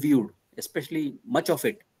peer reviewed, especially much of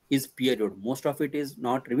it is peer reviewed. Most of it is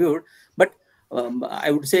not reviewed, but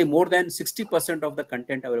I would say more than 60% of the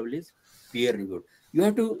content available is peer reviewed. You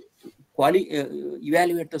have to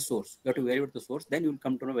evaluate the source. You have to evaluate the source, then you will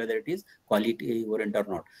come to know whether it is quality oriented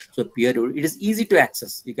or not. So peer reviewed, it is easy to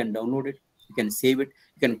access. You can download it, you can save it,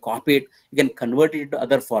 you can copy it, you can convert it to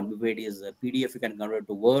other form. If it is a PDF, you can convert it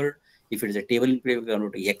to Word. If it is a table in PDF, you can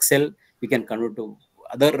convert to Excel. You can convert to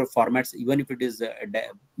other formats. Even if it is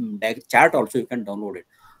a chart also, you can download it.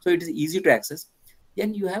 So it is easy to access.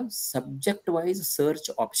 Then you have subject-wise search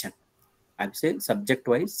option. I'm saying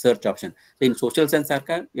subject-wise search option. So in social science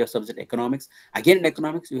archive, you have subject economics. Again, in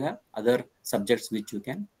economics, you have other subjects which you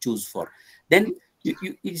can choose for. Then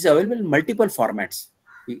it is available in multiple formats.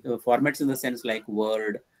 Formats in the sense like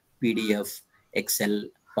Word, PDF, Excel,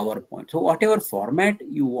 PowerPoint. So whatever format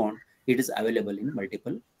you want, it is available in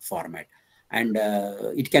multiple format. And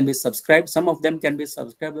it can be subscribed. Some of them can be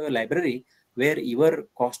subscribed to a library where your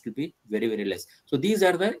cost will be very, very less. So these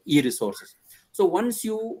are the e-resources. So once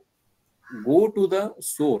you go to the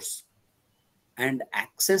source and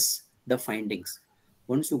access the findings,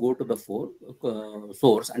 once you go to the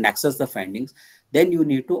source and access the findings, then you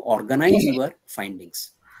need to organize your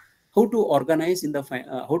findings. How to organize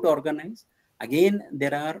how to organize? Again,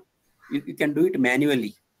 there are, you can do it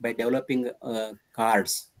manually by developing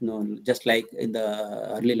cards, just like in the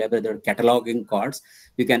early level, there are cataloging cards.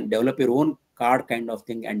 You can develop your own card kind of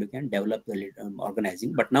thing and you can develop the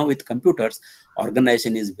organizing. But now with computers,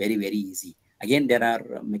 organization is very, very easy. Again, there are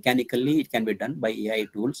mechanically, it can be done by AI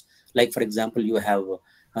tools. Like, for example, you have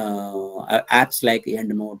apps like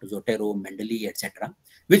EndNote, Zotero, Mendeley, etc.,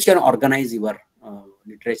 which can organize your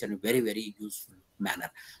literature in a very, very useful manner.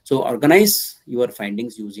 So organize your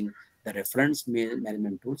findings using the reference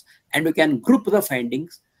management tools, and you can group the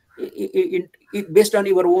findings based on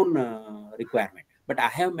your own requirement. But I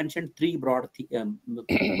have mentioned three broad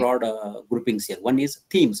groupings here. One is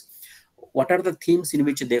themes. What are the themes in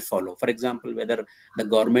which they follow? For example, whether the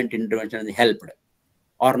government intervention helped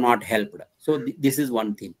or not helped. So this is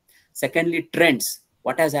one theme. Secondly, trends.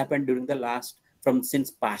 What has happened during the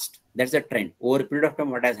since past? That's a trend. Over a period of time,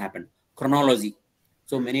 what has happened? Chronology.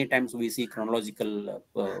 So many times we see chronological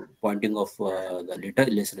pointing of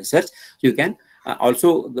the research. So you can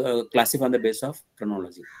also classify on the basis of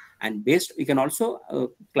chronology. And you can also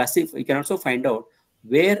classify. You can also find out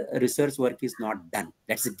where research work is not done.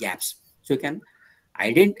 That's the gaps. So you can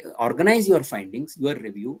organize your findings, your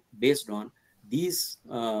review based on these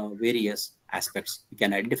various aspects. You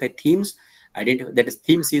can identify themes. That is,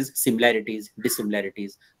 themes is similarities,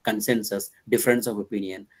 dissimilarities, consensus, difference of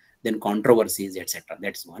opinion, then controversies, etc.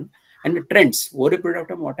 That's one. And the trends, over a period of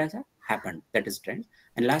time, what has happened? That is trends.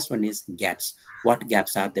 And last one is gaps. What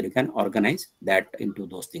gaps are there? You can organize that into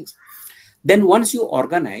those things. Then once you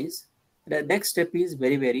organize, The next step is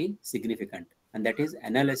very, very significant, and that is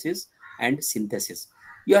analysis and synthesis.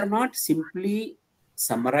 You are not simply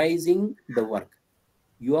summarizing the work,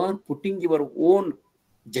 you are putting your own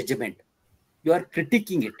judgment, you are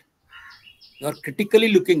critiquing it, you are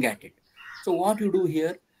critically looking at it. So what you do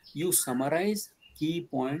here, you summarize key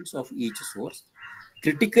points of each source,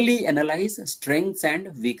 critically analyze strengths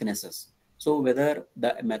and weaknesses. So whether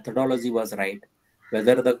the methodology was right,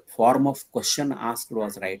 whether the form of question asked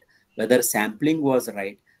was right, whether sampling was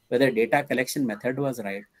right, whether data collection method was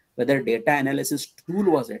right, whether data analysis tool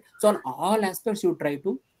was right. So on all aspects, you try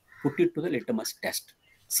to put it to the litmus test.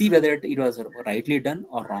 See whether it was rightly done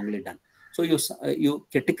or wrongly done. So you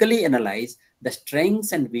critically analyze the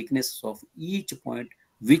strengths and weaknesses of each point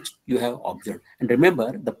which you have observed. And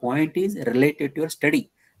remember, the point is related to your study.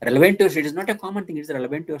 Relevant to your study is not a common thing, it is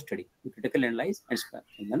relevant to your study. You critically analyze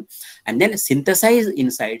and then synthesize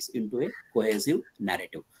insights into a cohesive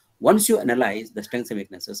narrative. Once you analyze the strengths and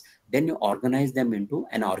weaknesses, then you organize them into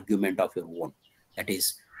an argument of your own. That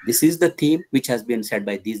is, this is the theme which has been said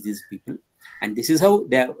by these people, and this is how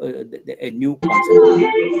they are a new concept.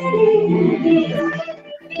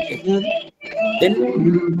 Okay. Then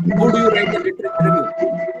how do you write a literature review?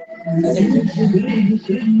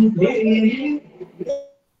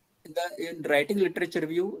 In writing literature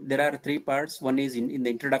review, there are three parts. One is in the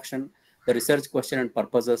introduction, the research question and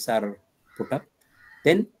purposes are put up.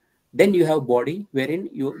 Then you have body, wherein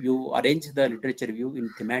you arrange the literature review in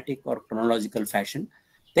thematic or chronological fashion.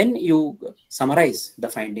 Then you summarize the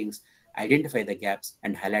findings, identify the gaps,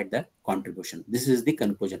 and highlight the contribution. This is the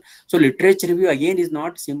conclusion. So literature review again is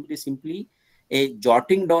not simply a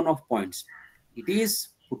jotting down of points. It is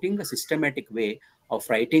putting a systematic way of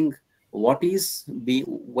writing what is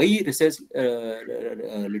why research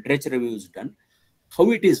literature review is done, how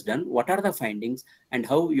it is done, what are the findings, and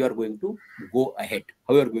how you are going to go ahead,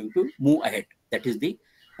 how you are going to move ahead. That is the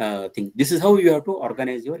thing. This is how you have to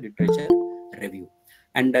organize your literature review.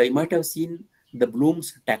 And you might have seen the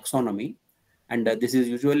Bloom's taxonomy, and this is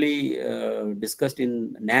usually discussed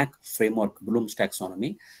in NAAC framework, Bloom's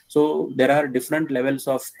taxonomy. So there are different levels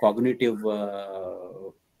of cognitive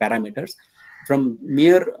parameters. From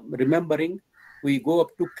mere remembering, we go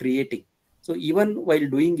up to creating. So even while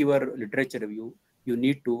doing your literature review, you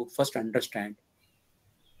need to first understand,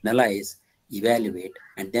 analyze, evaluate,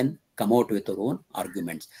 and then come out with your own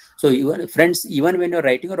arguments. So even friends, even when you're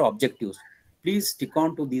writing your objectives, please stick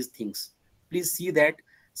on to these things. Please see that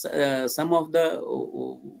some of the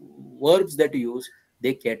verbs that you use,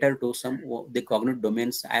 they cater to some the cognitive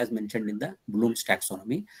domains as mentioned in the Bloom's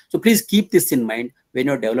taxonomy. So please keep this in mind when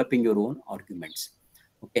you're developing your own arguments.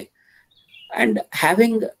 Okay. And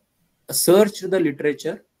having searched the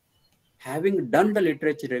literature, having done the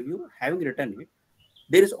literature review, having written it,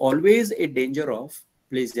 there is always a danger of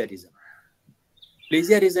plagiarism.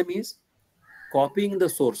 Plagiarism is copying the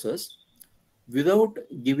sources without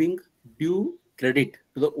giving due credit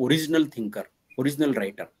to the original thinker, original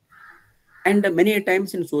writer. And many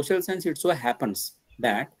times in social science, it so happens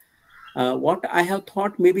that what I have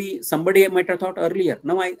thought, maybe somebody might have thought earlier.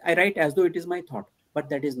 Now I write as though it is my thought, but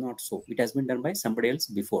that is not so. It has been done by somebody else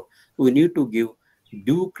before. We need to give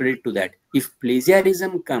due credit to that. If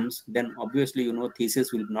plagiarism comes, then obviously,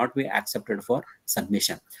 thesis will not be accepted for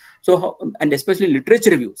submission. So, and especially literature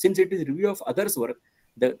review, since it is review of others' work,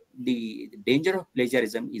 the danger of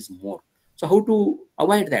plagiarism is more. So how to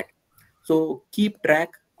avoid that? So keep track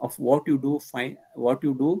of what you do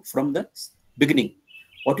from the beginning,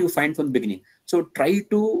 what you find from the beginning. So try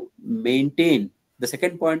to maintain. The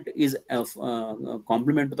second point is a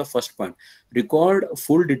complement to the first point. Record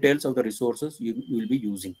full details of the resources you will be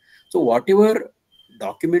using. So whatever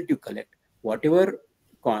document you collect, whatever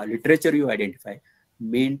literature you identify,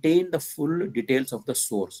 maintain the full details of the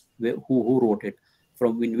source, who wrote it,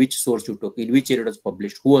 from in which source you took, in which year it was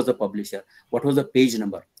published, who was the publisher, what was the page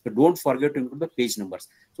number. So don't forget to include the page numbers.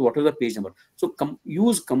 So what was the page number? So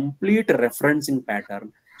use complete referencing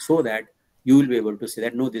pattern so that you will be able to say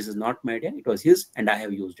that, no, this is not my idea, it was his, and I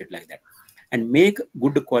have used it like that. And make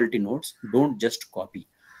good quality notes. Don't just copy.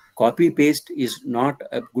 Copy paste is not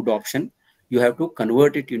a good option. You have to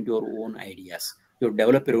convert it into your own ideas. You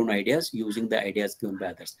develop your own ideas using the ideas given by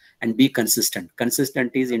others, and be consistent.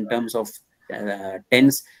 Consistent is in terms of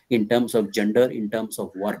tense, in terms of gender, in terms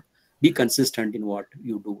of verb. Be consistent in what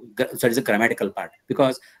you do. So it's a grammatical part,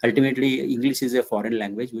 because ultimately English is a foreign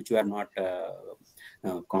language which you are not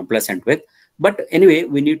complacent with. But anyway,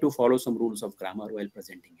 we need to follow some rules of grammar while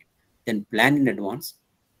presenting it. Then plan in advance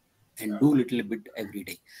and do little bit every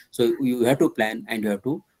day. So you have to plan and you have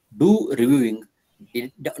to do reviewing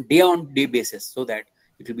day on day basis, so that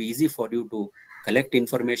it will be easy for you to collect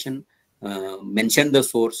information, mention the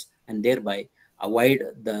source, and thereby avoid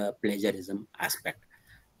the plagiarism aspect.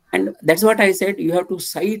 And that's what I said, you have to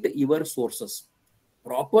cite your sources,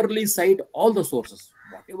 properly cite all the sources,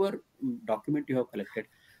 whatever document you have collected,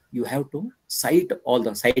 you have to cite all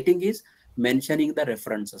the citing is mentioning the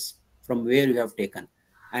references from where you have taken.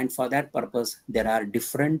 And for that purpose, there are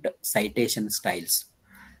different citation styles.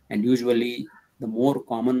 And usually the more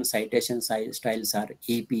common citation styles are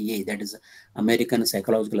APA, that is American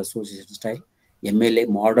Psychological Association style, MLA,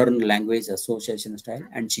 Modern Language Association style,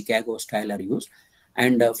 and Chicago style are used.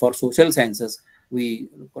 And for social sciences, we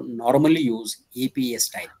normally use APA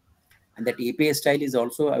style. And that APA style is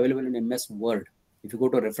also available in MS Word. If you go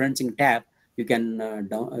to referencing tab, you can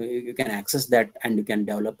access that, and you can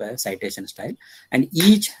develop a citation style. And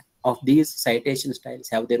each of these citation styles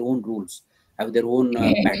have their own rules, have their own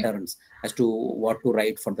patterns as to what to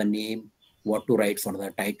write for the name, what to write for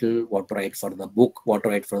the title, what to write for the book, what to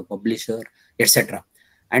write for the publisher, etc.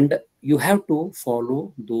 And you have to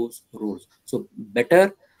follow those rules. So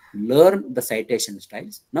better learn the citation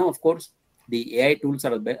styles. Now, of course, the AI tools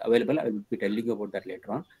are available. I will be telling you about that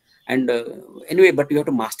later on. And anyway, but you have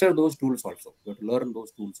to master those tools also. You have to learn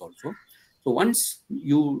those tools also. So once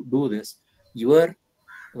you do this, your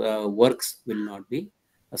works will not be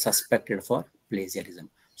suspected for plagiarism.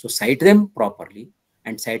 So cite them properly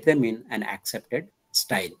and cite them in an accepted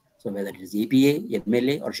style. So whether it is EPA,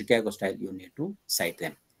 MLA, or Chicago style, you need to cite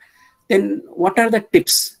them. Then what are the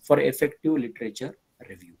tips for effective literature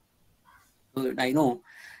review? I know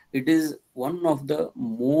it is one of the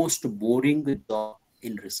most boring job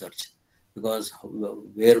in research, because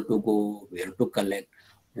where to go, where to collect,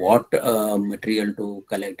 what material to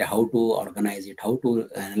collect, how to organize it, how to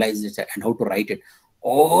analyze it, and how to write it.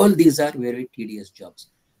 All these are very tedious jobs.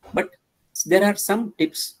 But there are some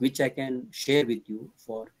tips which I can share with you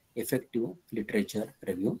for effective literature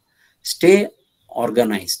review. Stay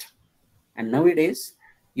organized. And nowadays,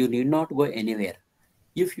 you need not go anywhere.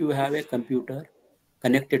 If you have a computer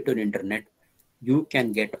connected to the internet, you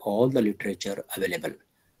can get all the literature available.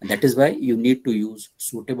 And that is why you need to use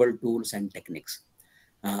suitable tools and techniques.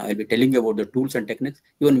 I'll be telling you about the tools and techniques.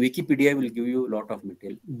 Even Wikipedia will give you a lot of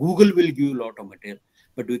material. Google will give you a lot of material.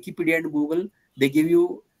 But Wikipedia and Google, they give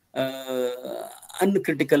you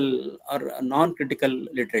uncritical or non-critical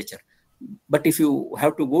literature. But if you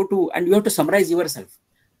have to go to, and you have to summarize yourself.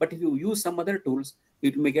 But if you use some other tools,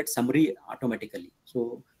 it may get summary automatically.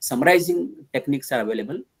 So summarizing techniques are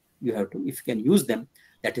available. You have to, if you can use them,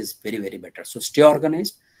 that is very, very better. So stay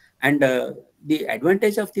organized. And the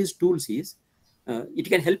advantage of these tools is it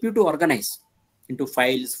can help you to organize into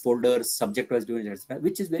files, folders, subject-wise domains,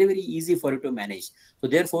 which is very, very easy for you to manage. So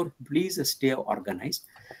therefore, please stay organized.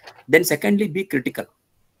 Then secondly, be critical.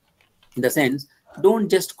 In the sense, don't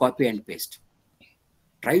just copy and paste.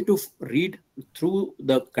 Try to read through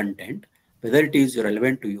the content, whether it is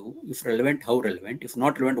relevant to you, if relevant, how relevant, if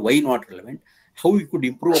not relevant, why not relevant, how you could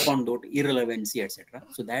improve upon that irrelevancy, etc.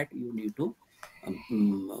 So that you need to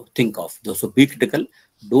think of. So be critical.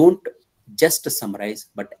 Don't just summarize,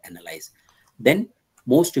 but analyze. Then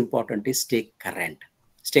most important is stay current.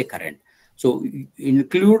 Stay current. So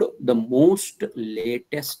include the most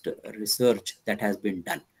latest research that has been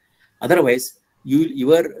done. Otherwise,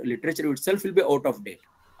 your literature itself will be out of date,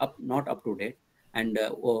 not up to date, and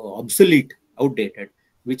obsolete, outdated,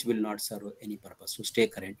 which will not serve any purpose. So stay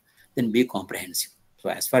current. Then be comprehensive. So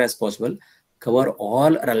as far as possible, cover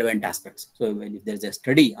all relevant aspects. So when if there's a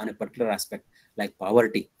study on a particular aspect like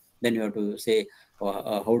poverty, then you have to say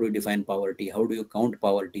how do you define poverty, how do you count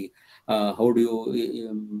poverty, how do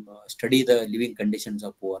you study the living conditions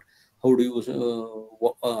of poor, how do you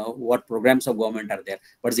what programs of government are there,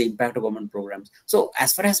 what is the impact of government programs. So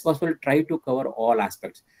as far as possible, try to cover all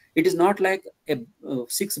aspects. It is not like a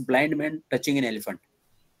 6 blind men touching an elephant.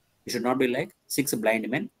 It should not be like 6 blind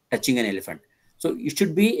men touching an elephant. So it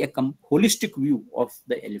should be a holistic view of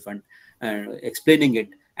the elephant, explaining it,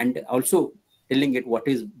 and also telling it what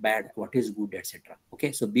is bad, what is good, etc.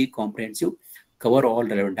 Okay, so be comprehensive, cover all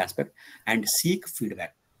relevant aspects, and seek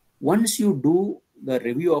feedback. Once you do the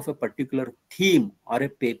review of a particular theme or a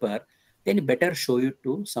paper, then better show it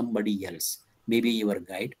to somebody else, maybe your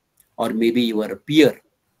guide or maybe your peer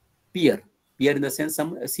in the sense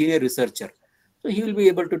some senior researcher. So he will be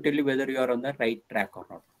able to tell you whether you are on the right track or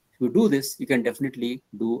not. If you do this, you can definitely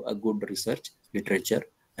do a good research literature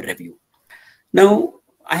review. Now,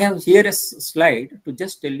 I have here a slide to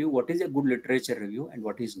just tell you what is a good literature review and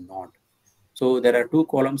what is not. So there are 2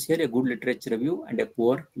 columns here, a good literature review and a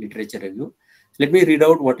poor literature review. So let me read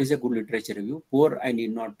out what is a good literature review. Poor, I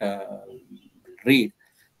need not read.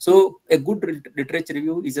 So a good literature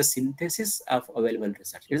review is a synthesis of available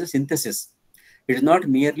research. It is a synthesis. It is not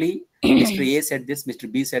merely Mr. A said this,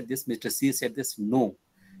 Mr. B said this, Mr. C said this. No,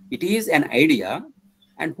 it is an idea,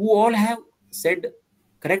 and who all have said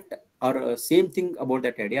correct or same thing about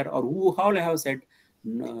that idea, or who all have said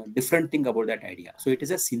different thing about that idea. So it is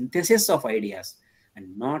a synthesis of ideas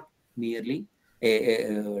and not merely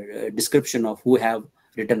a description of who have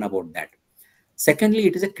written about that. Secondly,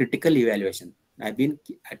 it is a critical evaluation. I've been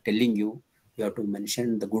telling you, you have to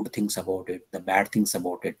mention the good things about it, the bad things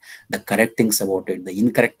about it, the correct things about it, the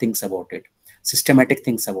incorrect things about it, systematic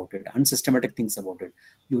things about it, unsystematic things about it.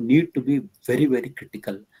 You need to be very, very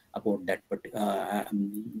critical about that. But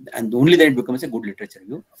and only then it becomes a good literature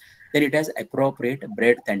review. Then it has appropriate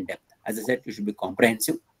breadth and depth. As I said, it should be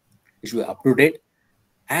comprehensive, it should be up to date,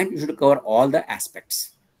 and you should cover all the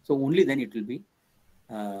aspects. So only then it will be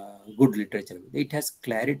good literature. It has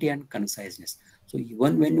clarity and conciseness. So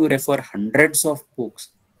even when you refer hundreds of books,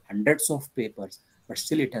 hundreds of papers, but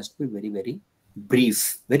still it has to be very, very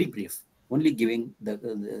brief, only giving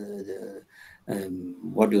the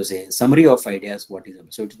what do you say, summary of ideas, what is.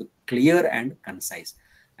 So it is clear and concise,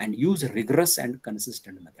 and use rigorous and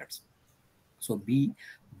consistent methods. So be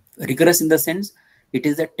rigorous in the sense, it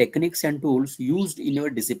is the techniques and tools used in your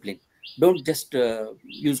discipline. Don't just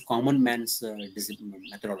use common man's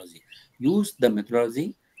methodology. Use the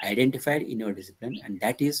methodology identified in your discipline, and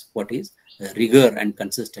that is what is rigor and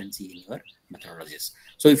consistency in your methodologies.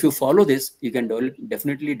 So if you follow this, you can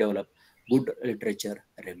definitely develop good literature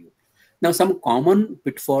review. Now, some common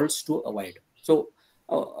pitfalls to avoid. So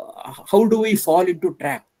how do we fall into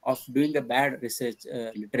trap of doing a bad research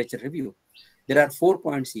literature review? There are 4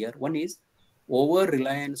 points here. One is over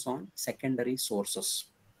reliance on secondary sources.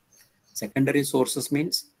 Secondary sources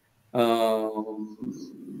means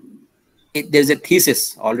there's a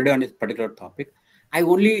thesis already on a particular topic. I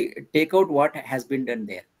only take out what has been done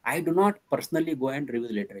there. I do not personally go and review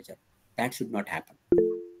the literature. That should not happen.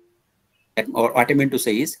 Or what I mean to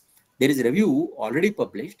say is, there is a review already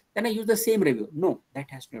published, then I use the same review. No, that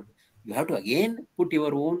has to not be. You have to again put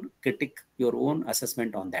your own critique, your own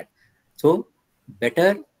assessment on that. So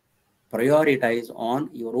better prioritize on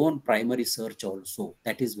your own primary search also.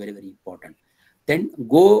 That is very, very important. Then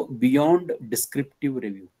go beyond descriptive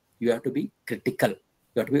review. You have to be critical.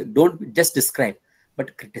 You have to be, don't just describe,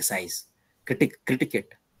 but criticize.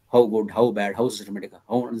 Criticate. How good, how bad, how systematic,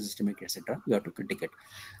 how unsystematic, etc. You have to critique it.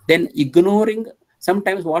 Then ignoring,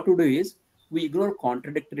 sometimes what we do is, we ignore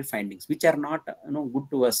contradictory findings, which are not good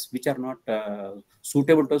to us, which are not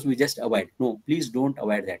suitable to us, we just avoid. No, please don't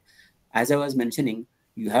avoid that. As I was mentioning,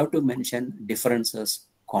 you have to mention differences,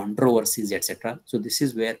 controversies, etc. So this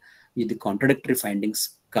is where the contradictory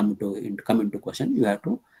findings come into question. You have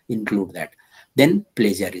to include that. Then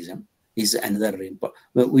plagiarism is another important.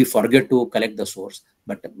 We forget to collect the source,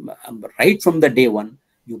 but right from the day one,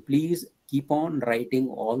 you please keep on writing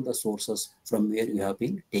all the sources from where you have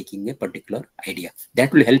been taking a particular idea.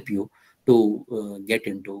 That will help you to get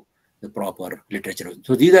into the proper literature.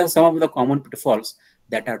 So these are some of the common pitfalls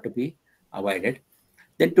that have to be avoided.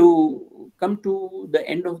 Then to come to the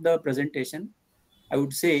end of the presentation, I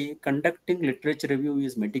would say conducting literature review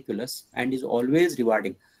is meticulous and is always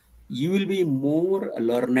rewarding. You will be more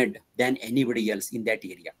learned than anybody else in that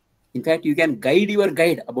area. In fact, you can guide your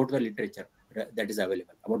guide about the literature that is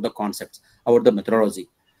available, about the concepts, about the methodology,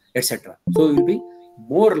 etc. So you will be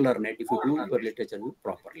more learned if you do your literature review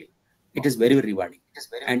properly. It is very, very rewarding,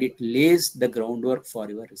 and it lays the groundwork for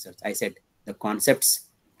your research. I said the concepts,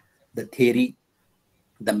 the theory,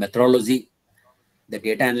 the methodology, the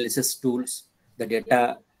data analysis tools, the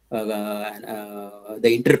data, the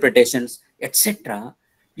interpretations, etc.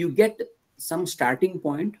 You get some starting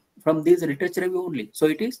point from this literature review only. So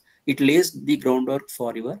it lays the groundwork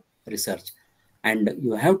for your research, and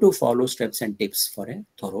you have to follow steps and tips for a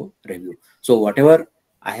thorough review. So whatever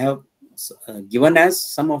I have given as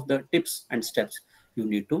some of the tips and steps, you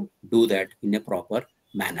need to do that in a proper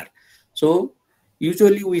manner. So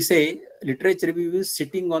usually we say literature review is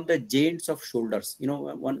sitting on the giants of shoulders.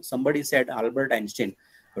 Somebody said Albert Einstein,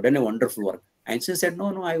 you've done a wonderful work. Einstein said,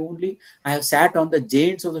 no, I have sat on the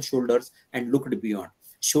giants of the shoulders and looked beyond.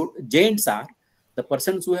 Giants are the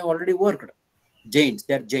persons who have already worked. Giants,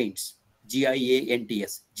 they are giants,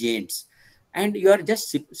 Giants, giants. And you are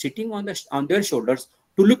just sitting on their shoulders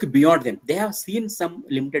to look beyond them. They have seen some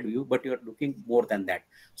limited view, but you are looking more than that.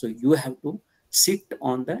 So you have to sit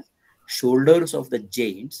on the shoulders of the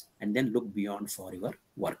giants and then look beyond for your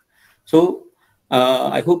work. So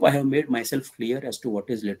I hope I have made myself clear as to what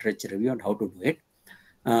is literature review and how to do it.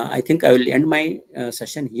 I think I will end my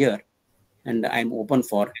session here, and I'm open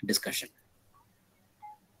for discussion.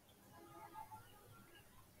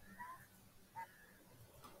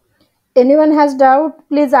 Anyone has doubt,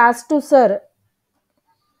 please ask to sir.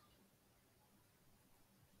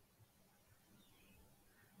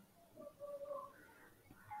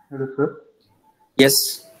 Hello, sir.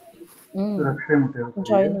 Yes. Sir, Akshay Mutyalkar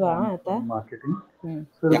Join here. व्हा I'm आता. from marketing.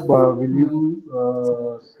 Sir, Yeah. will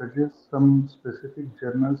you suggest some specific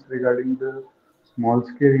journals regarding the small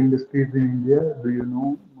scale industries in India? Do you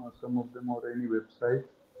know some of them or any websites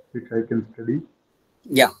which I can study?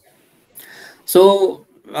 Yeah. So,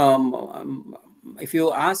 if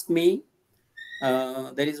you ask me,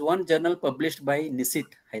 there is one journal published by NISIT,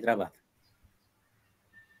 Hyderabad,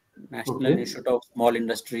 National Okay. Institute of Small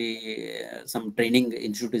Industry, some training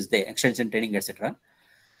institute is there, extension training, etc.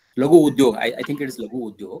 Lagu Udyog, I think it is Lagu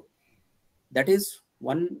Udyog. That is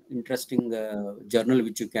one interesting journal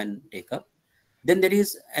which you can take up. Then there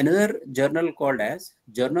is another journal called as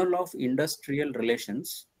Journal of Industrial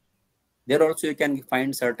Relations. There also you can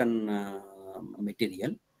find certain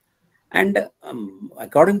material. And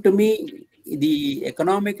according to me, the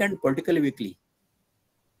Economic and Political Weekly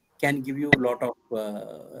can give you a lot of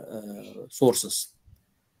sources.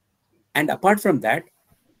 And apart from that,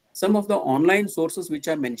 some of the online sources which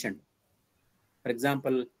are mentioned, for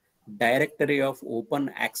example, Directory of Open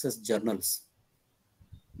Access Journals.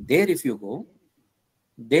 There, if you go,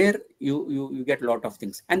 there you get a lot of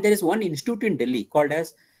things. And there is one institute in Delhi called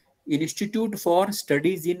as Institute for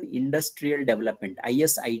Studies in Industrial Development,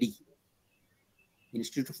 ISID,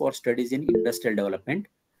 Institute for Studies in Industrial Development.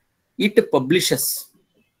 It publishes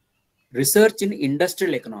research in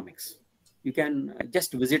industrial economics. You can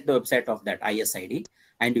just visit the website of that ISID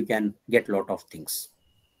and you can get a lot of things.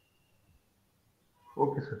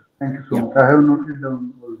 Okay, sir. Thank you so Yeah. much. I have noted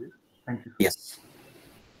down all this. Thank you, sir. Yes.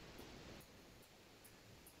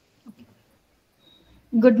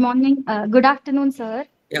 Good morning. Good afternoon, sir.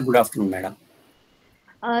 Yeah, good afternoon, madam.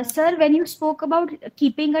 Sir, when you spoke about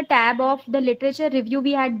keeping a tab of the literature review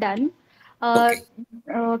we had done, uh,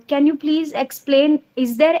 Okay. can you please explain,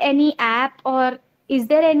 is there any app or is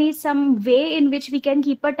there any some way in which we can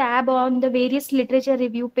keep a tab on the various literature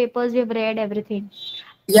review papers we've read, everything?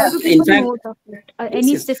 How Yeah, to keep in a fact, note of it? yes,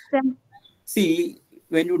 Any yes. system? See,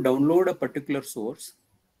 when you download a particular source,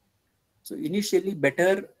 so initially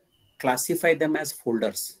better classify them as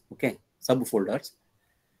folders, okay, subfolders.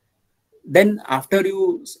 Then after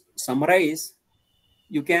you summarize,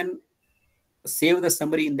 you can save the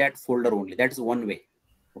summary in that folder only. That is one way,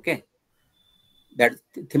 okay, that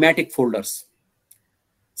thematic folders.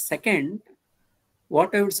 Second,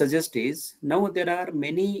 what I would suggest is, now there are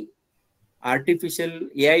many artificial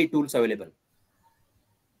AI tools available,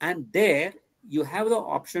 and there you have the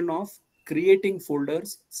option of creating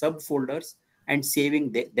folders, subfolders, and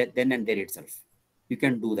saving then and there itself. You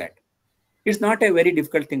can do that. It's not a very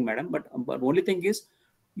difficult thing, madam, but only thing is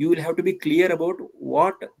you will have to be clear about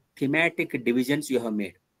what thematic divisions you have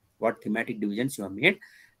made,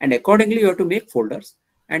 and accordingly you have to make folders,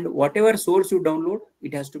 and whatever source you download,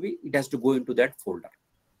 it has to go into that folder.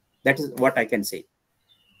 That is what I can say.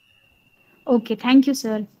 Okay, thank you,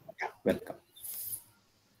 sir. Yeah, welcome.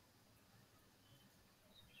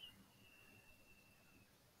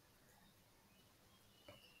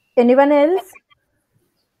 Anyone else?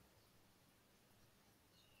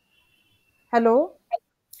 Hello?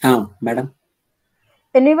 Madam.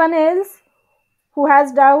 Anyone else who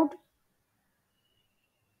has doubt?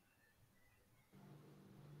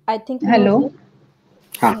 I think no, Hello. sir.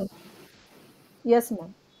 Huh. Yes,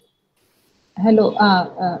 ma'am. Hello.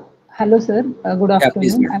 Hello, sir. Good Yeah,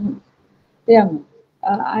 please, afternoon. madam.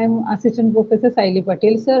 I'm Assistant Professor Saili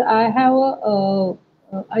Patel. Sir,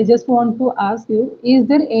 I just want to ask you, is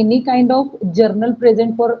there any kind of journal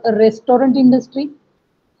present for a restaurant industry?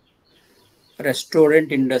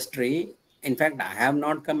 Restaurant industry, in fact, I have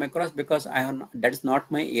not come across, because that is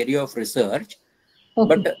not my area of research.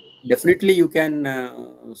 Okay. But definitely you can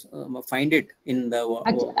find it in the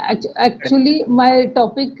Actually, my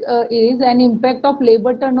topic is an impact of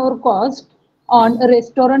labor turnover cost on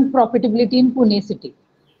restaurant profitability in Pune city.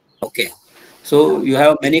 Okay, so you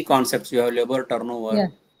have many concepts. You have labor turnover, Yeah.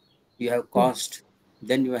 you have Yeah. cost,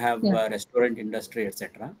 then you have Yeah. restaurant industry,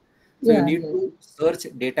 etc. So you Yeah. need Yes. to search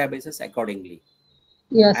databases accordingly.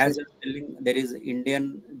 Yes, As sir. I was telling, there is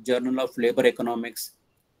Indian Journal of Labor Economics.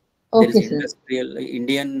 There is Okay, sir.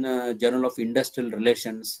 Indian Journal of Industrial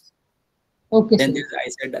Relations. Okay, Then sir. I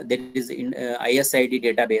said there is ISID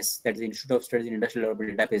database, that is Institute of Studies in Industrial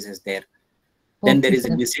Development database is there. Then there Okay, is a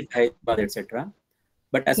sir. NISIT Hyderabad, etc.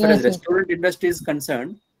 But as far as Yes, sir. restaurant industry is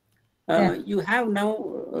concerned, Yeah. you have now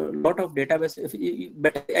a lot of database.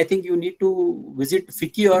 But I think you need to visit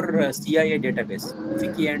FICI or CIA database,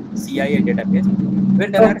 FICI and CIA database, where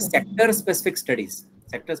there are Okay. sector-specific studies.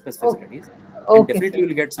 sector specific Okay. studies, and Okay, definitely sir. you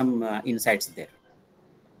will get some insights there.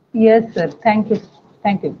 Yes, sir. Thank you.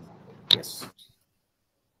 Thank you. Yes.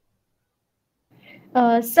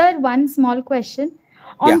 Sir, one small question.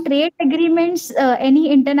 Yeah. On trade agreements,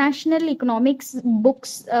 any international economics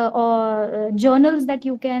books or journals that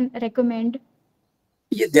you can recommend?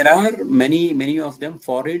 Yeah, there are many of them.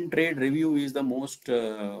 Foreign Trade Review is the most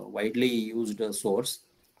widely used source.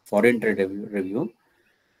 Foreign Trade Review.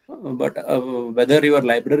 But whether your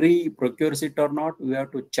library procures it or not, we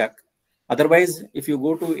have to check. Otherwise, if you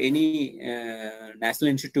go to any national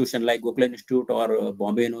institution like Gokhale Institute or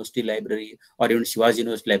Bombay University Library or even Shivaji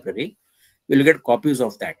University Library, you will get copies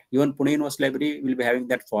of that. Even Pune University Library will be having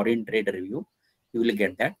that Foreign Trade Review. You will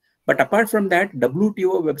get that. But apart from that,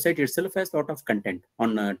 WTO website itself has a lot of content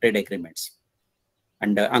on trade agreements.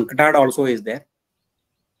 And UNCTAD also is there.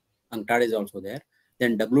 UNCTAD is also there.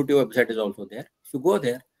 Then WTO website is also there. If you go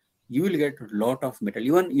there, you will get a lot of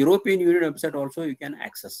material. Even European Union website also you can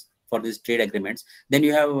access for these trade agreements. Then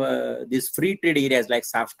you have these free trade areas like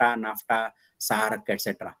SAFTA, NAFTA, SAARC,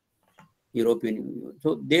 etc. European Union.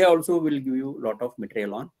 So they also will give you a lot of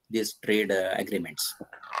material on these trade agreements.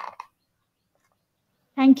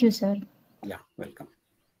 Thank you, sir. Yeah, welcome.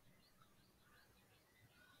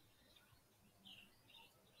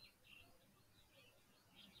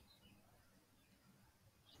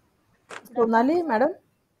 Sonali, madam.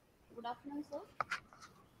 Good afternoon, sir.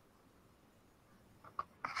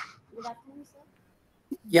 Good afternoon, sir.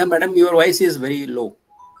 Yeah, madam, your voice is very low.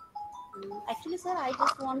 Actually, sir, I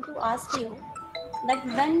just want to ask you that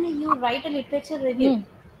when you write a literature review,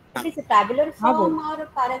 it is a tabular form or a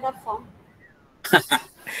paragraph form?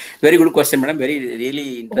 Very good question, madam. Very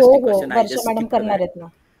really interesting question. I just skipped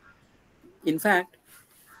that. In fact,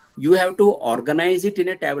 you have to organize it in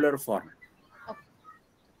a tabular form. Okay.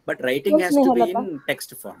 But writing has to be in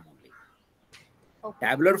text form only. Okay.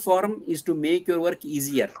 Tabular form is to make your work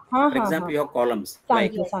easier. For example, you have columns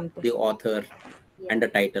like the author and the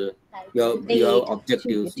title. You have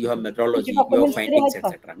objectives, you have methodology, you have findings,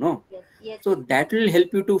 etc. No? Yes. So that will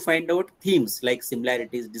help you to find out themes like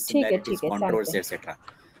similarities, dissimilarities, controversies, etc.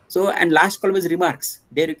 So, and last column is remarks.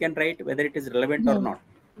 There you can write whether it is relevant or not.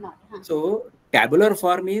 So tabular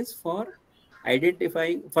form is for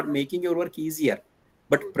identifying, for making your work easier.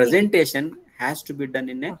 But presentation has to be done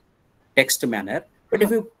in a text manner. But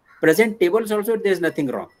if you present tables also, there is nothing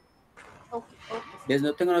wrong. Okay. There is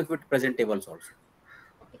nothing wrong with present tables also.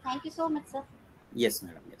 Okay. Thank you so much, sir. Yes,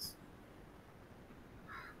 madam. Yes.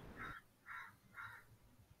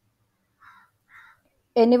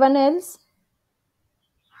 Anyone else?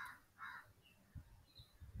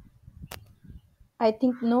 I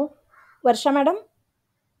think no. Varsha, madam?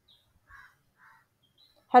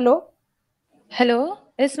 Hello? Hello.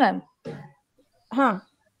 Yes, ma'am.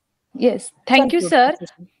 Yes. Thank you, Conclude sir. the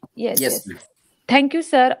session. Yes. Thank you,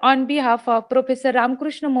 sir, on behalf of Professor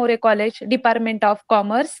Ramakrishna More College, Department of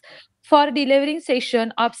Commerce, for delivering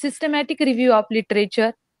session of systematic review of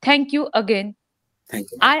literature. Thank you again.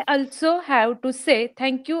 Thank you. I also have to say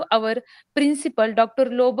thank you our principal, Dr.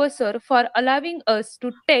 Lobo, sir, for allowing us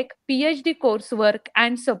to take PhD coursework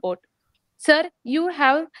and support. Sir, you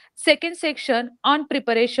have second section on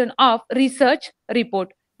preparation of research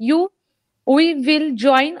report. We will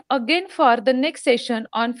join again for the next session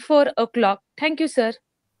on 4 o'clock. Thank you, sir.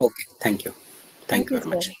 Okay. Thank you. Thank you very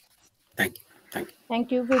sir. much. Thank you. Thank you.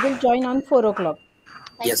 Thank you. We will join on 4 o'clock.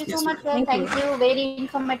 Thank you so much, sir. Thank you. Very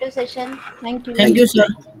informative session. Thank you. Thank you, sir.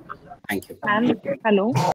 Thank you. Ma'am, hello.